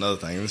 dude, that's another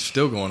thing. It's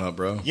still going up,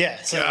 bro.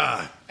 Yeah. So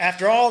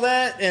after all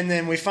that, and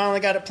then we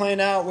finally got it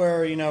planned out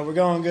where we're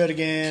going good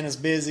again. It's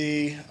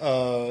busy.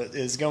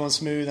 It's going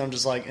smooth. I'm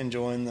just like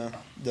enjoying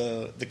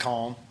the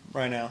calm.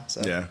 right now.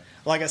 So yeah,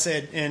 like I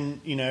said,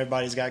 and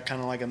everybody's got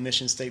kind of like a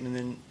mission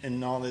statement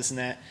and all this and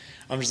that.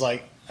 I'm just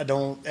like,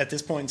 at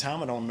this point in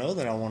time, I don't know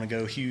that I want to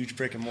go huge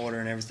brick and mortar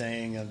and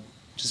everything. I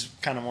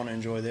just kind of want to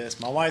enjoy this.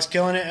 My wife's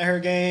killing it at her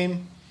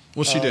game.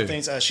 What's she do?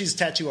 She's a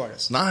tattoo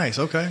artist. Nice.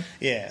 Okay.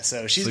 Yeah.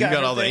 So she's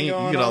got all the ink. You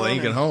get all the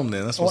ink at home.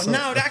 Then that's what's up.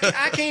 No,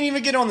 I can't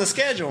even get on the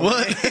schedule.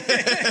 What?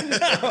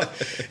 No.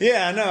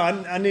 Yeah. No.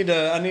 I need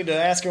to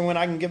ask her when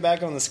I can get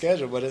back on the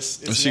schedule. But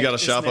it's she got a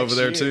shop over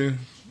there too.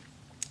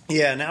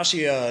 Yeah. Now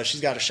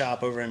she's got a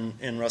shop over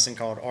in Ruston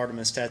called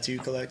Artemis Tattoo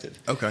Collective.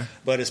 Okay.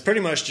 But it's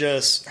pretty much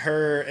just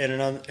her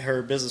and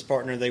her business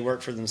partner. They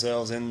work for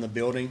themselves in the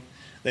building.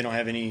 They don't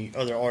have any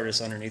other artists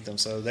underneath them,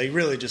 so they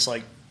really just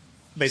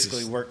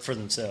basically work for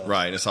themselves.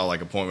 Right. It's all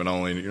like appointment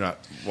only. You're not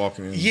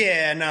walking in.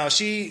 Yeah, no,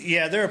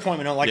 they're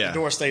appointment only. The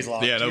door stays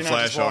locked. Yeah, no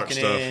flash art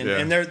stuff. Yeah.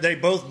 And they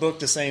both book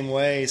the same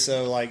way.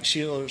 So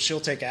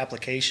she'll take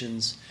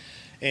applications,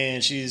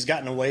 and she's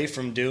gotten away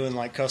from doing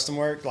custom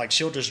work.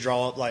 She'll just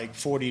draw up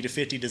 40 to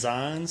 50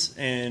 designs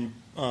and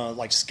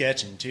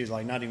sketching too,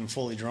 not even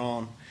fully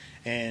drawn.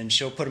 And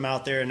she'll put them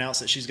out there, announce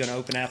that she's going to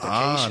open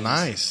applications. Ah,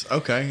 nice.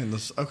 Okay.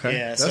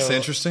 Yeah, that's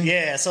interesting.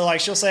 Yeah, so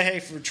she'll say, hey,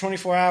 for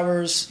 24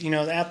 hours, the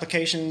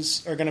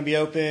applications are going to be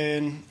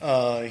open.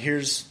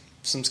 Here's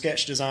some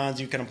sketch designs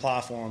you can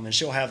apply for them. And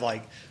she'll have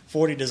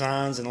 40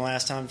 designs, and the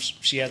last time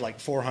she had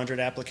 400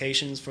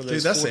 applications for those.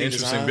 Dude, that's 40 an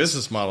interesting designs.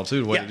 business model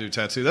too. The way to do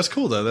tattoo. That's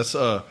cool though. That's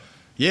where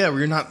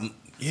you're not.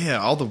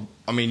 Yeah,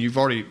 you've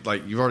already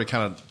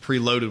kind of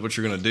preloaded what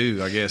you're going to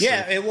do, I guess.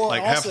 Yeah, it will.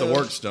 Half the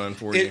work's done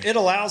for you. It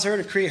allows her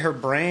to create her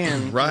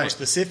brand more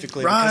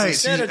specifically. Right.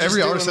 Instead of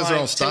every artist has their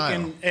own style.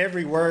 Taking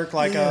every work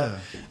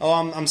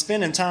I'm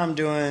spending time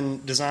doing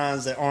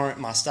designs that aren't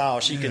my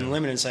style. She can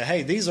limit it and say,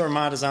 hey, these are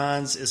my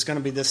designs. It's going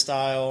to be this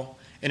style,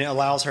 and it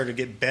allows her to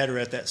get better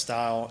at that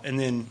style, and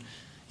then.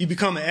 You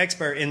become an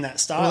expert in that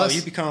style.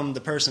 You become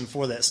the person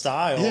for that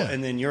style,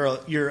 and then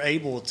you're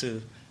able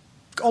to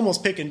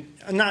almost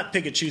not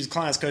pick and choose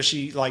clients because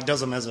she does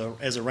them as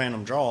a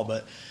random draw,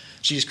 but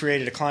she's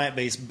created a client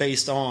base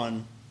based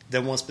on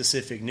that one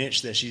specific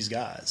niche that she's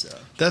got. So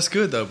that's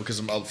good though, because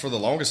for the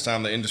longest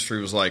time the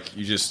industry was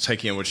you just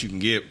take in what you can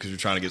get because you're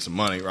trying to get some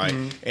money, right?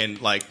 Mm-hmm.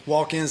 And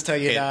walk-ins tell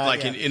you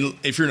that.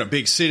 If you're in a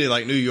big city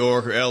like New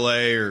York or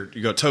LA or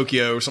you go to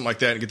Tokyo or something like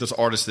that and get those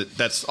artists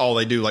that's all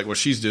they do, like what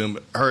she's doing,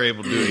 but her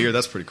able to do it here,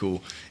 that's pretty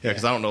cool. Yeah,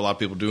 because I don't know a lot of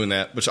people doing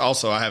that. But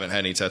also I haven't had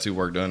any tattoo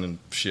work done and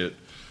shit.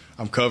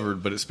 I'm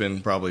covered, but it's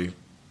been probably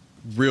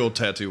real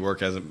tattoo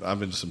work. I've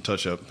been to some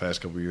touch-up the past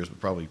couple of years, but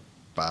probably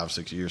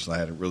 5-6 years since I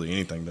had really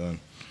anything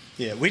done.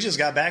 Yeah, we just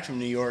got back from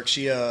New York.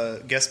 She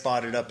guest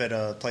spotted up at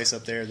a place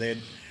up there. They had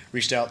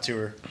reached out to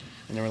her,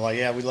 and they were like,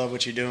 yeah, we love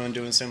what you're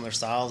doing similar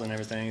styles and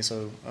everything.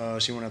 So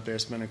she went up there,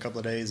 spent a couple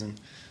of days, and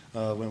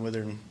went with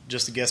her and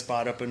just a guest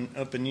spot up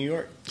in New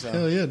York. So.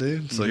 Hell yeah,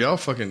 dude. So y'all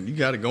you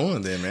got it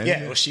going then, man.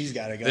 Yeah, well, she's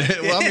got it going.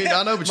 Well,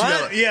 I know, but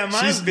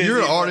mine's busy.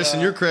 You're an artist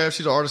in your craft.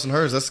 She's an artist in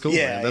hers. That's cool,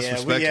 man. That's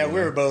respectable.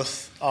 We were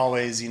both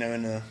always,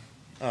 into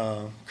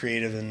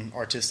creative and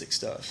artistic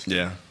stuff.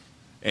 Yeah.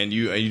 And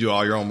you do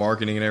all your own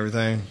marketing and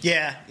everything?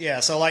 Yeah.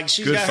 So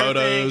she's good got her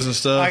photos thing. And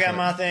stuff. I got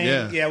my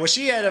thing. Yeah. Well,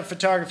 she had a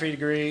photography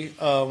degree,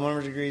 one of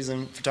her degrees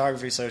in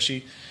photography, so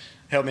she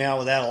helped me out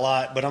with that a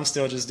lot. But I'm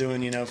still just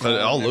doing, But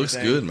it all looks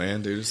good,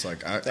 man, dude. It's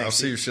I'll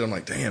see your shit. I'm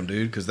like, damn,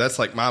 dude, because that's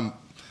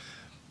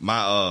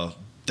my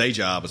day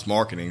job is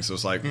marketing. So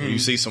it's when you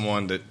see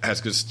someone that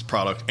has good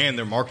product and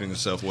they're marketing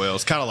themselves well,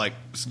 it's kind of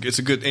it's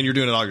a good, and you're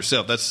doing it all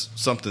yourself. That's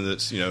something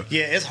that's Yeah,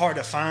 it's hard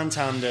to find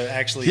time to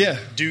actually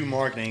do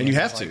marketing, and you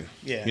have to.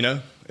 Yeah,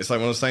 it's one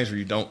of those things where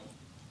you don't.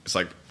 It's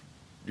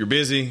you're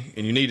busy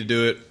and you need to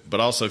do it, but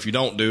also if you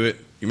don't do it,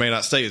 you may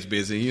not stay as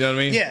busy. You know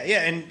what I mean?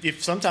 Yeah. And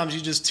if sometimes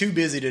you're just too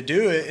busy to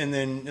do it, and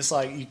then it's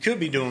you could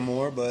be doing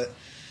more, but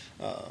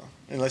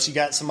unless you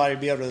got somebody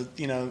to be able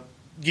to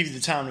give you the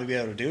time to be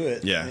able to do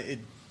it, it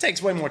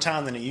takes way more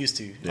time than it used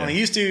to. Yeah.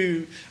 Used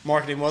to,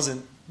 marketing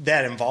wasn't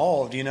that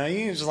involved. You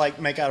can just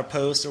make out a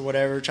post or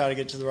whatever, try to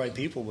get to the right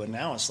people. But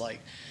now it's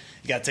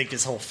you got to take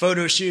this whole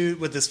photo shoot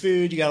with this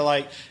food. You got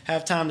to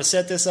have time to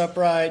set this up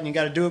right, and you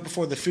got to do it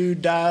before the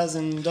food dies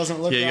and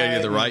doesn't look right. Yeah, you got to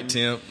get the right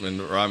temp and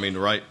the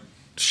right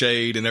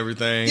shade and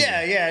everything.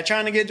 Yeah,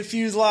 trying to get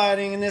diffused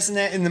lighting and this and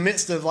that in the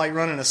midst of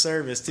running a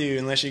service too.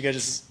 Unless you go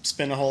just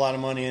spend a whole lot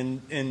of money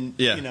and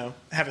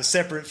have a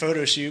separate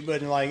photo shoot.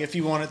 But if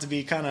you want it to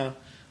be kind of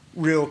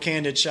real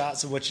candid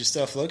shots of what your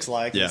stuff looks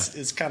like,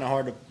 it's kind of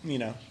hard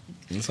to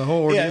It's a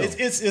whole ordeal. Yeah,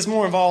 it's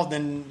more involved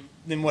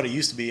than what it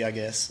used to be, I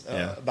guess.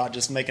 About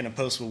just making a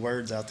post with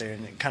words out there,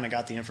 and it kind of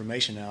got the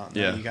information out.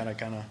 Yeah, you gotta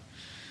kind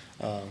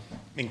of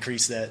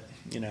increase that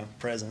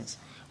presence.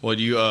 Well,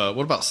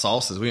 what about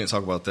sauces? We didn't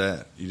talk about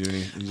that. You do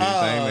anything,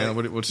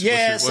 man? What's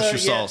your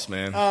sauce,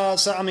 man?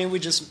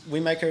 We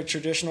make our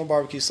traditional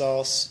barbecue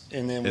sauce,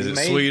 and then is it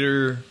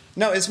sweeter?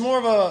 No, it's more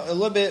of a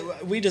little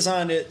bit. We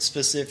designed it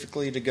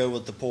specifically to go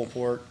with the pulled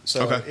pork,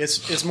 so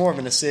it's more of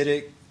an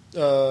acidic,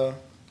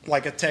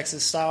 like a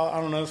Texas style.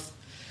 I don't know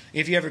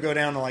if you ever go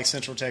down to like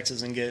Central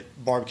Texas and get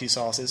barbecue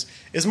sauces,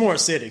 it's more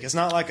acidic. It's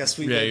not like a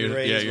sweet baby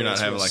Ray's. Yeah, you're not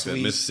having like sweet.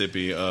 that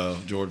Mississippi,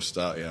 Georgia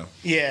style. Yeah.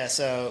 Yeah,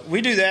 so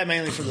we do that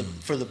mainly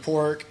for the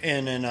pork,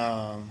 and then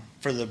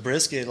for the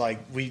brisket, like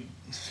we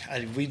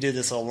did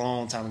this a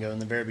long time ago in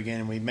the very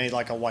beginning. We made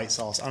like a white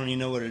sauce. I don't even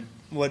know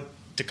what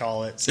to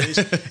call it. So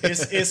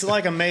it's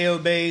like a mayo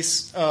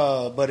base,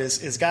 but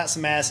it's got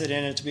some acid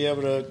in it to be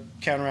able to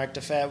counteract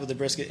the fat with the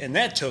brisket, and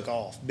that took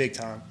off big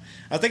time.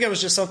 I think it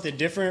was just something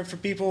different for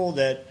people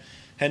that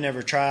had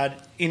never tried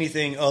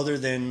anything other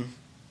than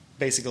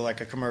basically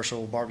like a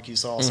commercial barbecue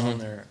sauce on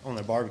their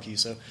barbecue.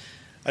 So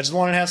I just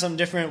wanted to have something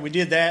different. We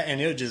did that, and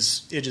it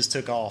just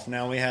took off.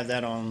 Now we have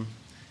that on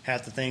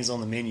half the things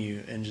on the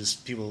menu, and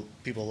just people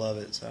love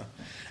it. So,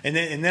 and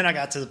then I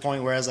got to the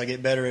point where as I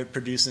get better at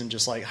producing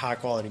just like high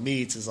quality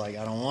meats, it's like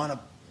I don't want to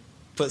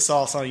put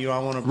sauce on you. I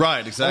want to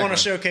I want to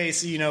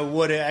showcase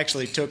what it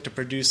actually took to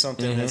produce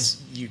something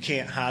that's you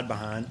can't hide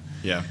behind.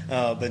 Yeah.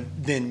 But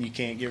then you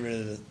can't get rid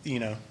of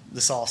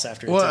the sauce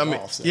after it took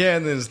off. So. Yeah,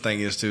 and then the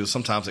thing is too,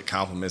 sometimes it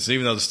complements.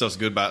 Even though the stuff's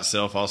good by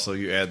itself, also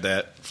you add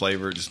that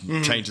flavor, it just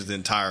changes the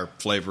entire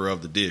flavor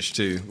of the dish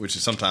too, which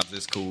is sometimes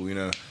it's cool.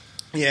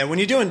 Yeah, when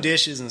you're doing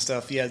dishes and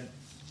stuff, you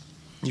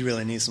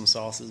really need some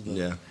sauces. But,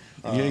 yeah.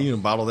 You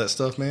gonna bottle that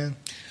stuff, man?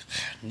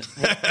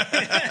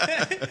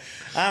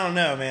 I don't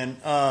know, man.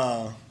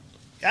 I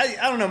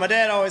don't know. My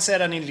dad always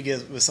said I needed to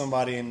get with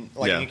somebody in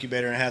an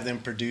incubator and have them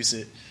produce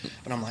it.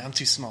 But I'm like, I'm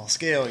too small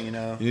scale, You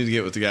need to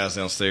get with the guys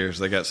downstairs.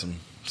 They got some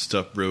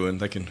stuff brewing.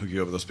 They can hook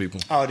you up with those people.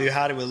 Oh, dude,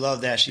 Heidi would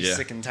love that. She's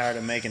sick and tired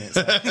of making it.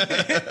 So.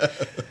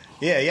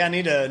 Yeah. I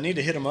need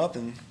to hit them up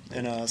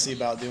and see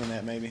about doing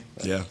that maybe.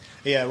 But,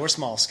 yeah, we're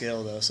small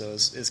scale though, so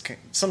it's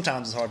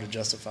sometimes it's hard to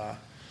justify.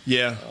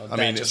 Yeah, I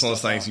mean it's one of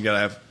those things you got to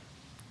have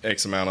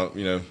X amount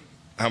of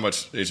how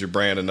much is your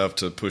brand enough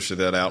to push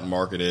that out and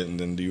market it, and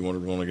then do you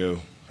want to go?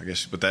 I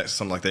guess, but that's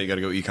something like that. You got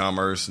to go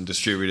e-commerce and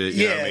distribute it.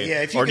 You know what I mean?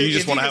 Yeah. Or do you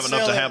just want to have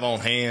enough to have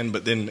on hand?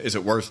 But then, is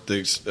it worth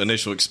the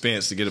initial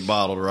expense to get it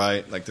bottled?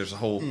 Right? Like, there's a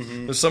whole,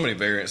 there's so many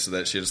variants to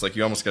that shit. It's like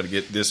you almost got to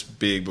get this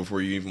big before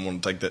you even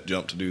want to take that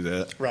jump to do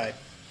that. Right.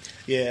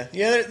 Yeah.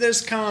 There's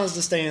cons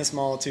to staying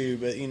small too,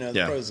 but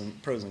the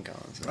pros and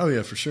cons. So. Oh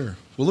yeah, for sure.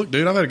 Well, look,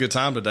 dude, I've had a good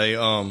time today.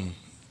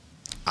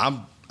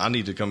 I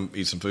need to come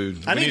eat some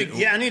food. I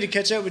need to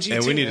catch up with you.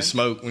 And too, we need man. to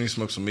smoke. We need to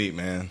smoke some meat,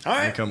 man. All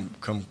right, come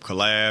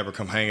collab or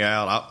come hang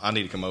out. I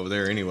need to come over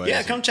there anyway.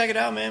 Yeah, come check it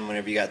out, man.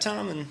 Whenever you got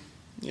time, and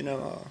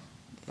I'll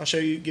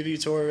give you a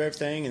tour of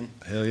everything, and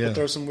hell yeah, we'll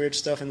throw some weird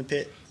stuff in the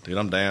pit. Dude,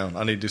 I'm down.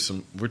 I need to do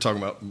some. We're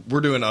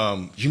doing.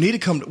 You need to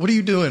come. What are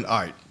you doing? All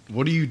right,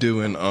 what are you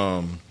doing?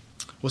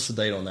 What's the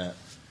date on that?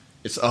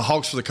 It's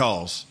Hogs for the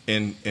Cause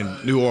in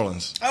New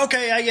Orleans.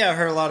 Okay, I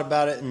heard a lot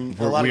about it, and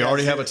we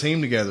already have a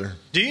team together.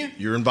 Do you?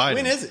 You're invited.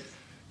 When is it?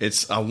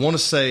 It's I want to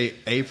say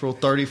April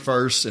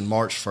 31st and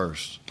March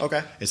 1st.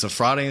 Okay. It's a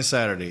Friday and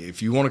Saturday.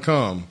 If you want to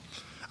come,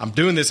 I'm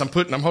doing this. I'm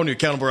holding you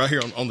accountable right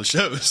here on the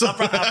show. So.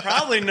 I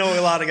probably know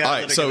a lot of guys. All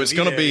right, so it's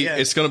going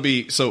to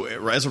be. So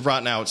as of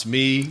right now, it's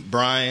me,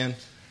 Brian,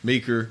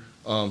 Meeker,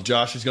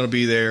 Josh is going to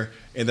be there,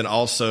 and then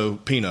also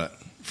Peanut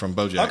from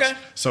Bojack's. Okay.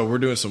 So we're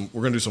going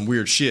to do some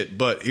weird shit.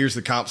 But here's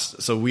the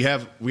comps. So we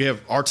have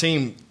our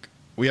team.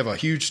 We have a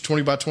huge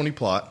 20 by 20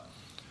 plot.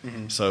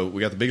 Mm-hmm. So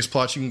we got the biggest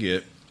plot you can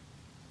get.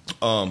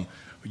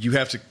 You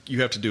have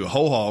to do a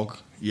whole hog.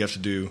 You have to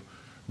do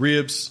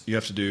ribs. You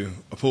have to do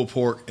a pulled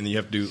pork, and then you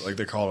have to do like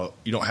they call it.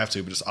 You don't have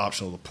to, but it's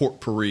optional. The pork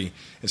puree,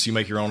 and so you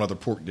make your own other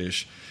pork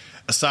dish.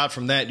 Aside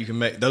from that, you can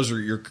make those are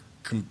your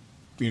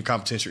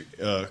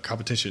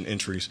competition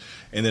entries,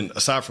 and then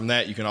aside from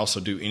that, you can also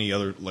do any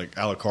other like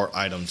a la carte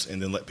items,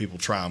 and then let people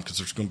try them because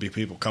there's going to be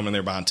people coming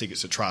there buying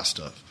tickets to try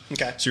stuff.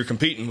 Okay, so you're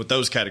competing with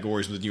those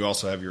categories, but then you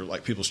also have your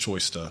like people's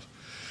choice stuff.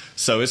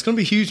 So it's going to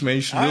be huge,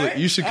 man.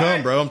 You should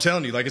come, bro. I'm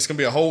telling you, like it's going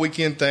to be a whole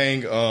weekend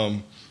thing.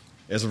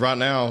 As of right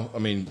now, I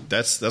mean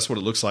that's what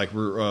it looks like.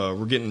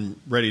 We're getting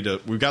ready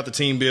to. We've got the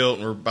team built,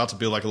 and we're about to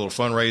build like a little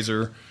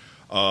fundraiser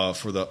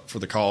for the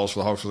Hogs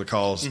for the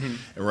Cause, and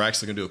we're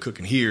actually going to do a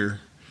cooking here.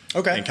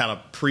 Okay. And kind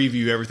of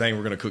preview everything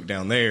we're going to cook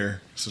down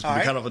there. So it's going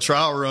to be kind of a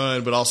trial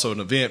run, but also an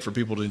event for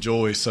people to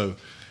enjoy. So,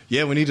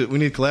 yeah, we need to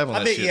collab on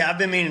that shit. Yeah, I've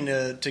been meaning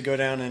to go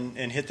down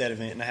and hit that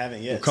event, and I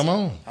haven't yet. Well, come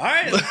on. All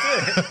right, let's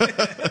do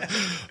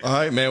it. All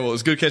right, man. Well,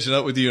 it's good catching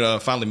up with you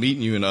and finally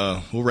meeting you, and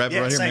we'll wrap it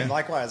right here, man.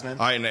 Likewise, man.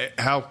 All right,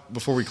 and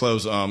before we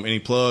close, any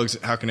plugs?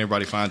 How can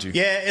everybody find you?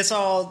 Yeah, it's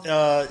all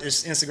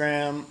it's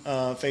Instagram,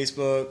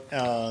 Facebook.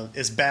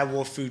 It's Bad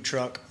Wolf Food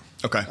Truck.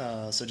 Okay.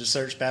 So just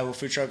search Bad Wolf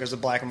Food Truck. There's a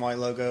black and white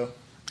logo.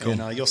 Cool.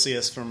 And you'll see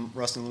us from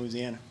Ruston,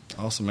 Louisiana.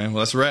 Awesome, man. Well,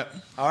 that's a wrap.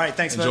 All right.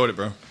 Thanks, Enjoyed it,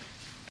 bro.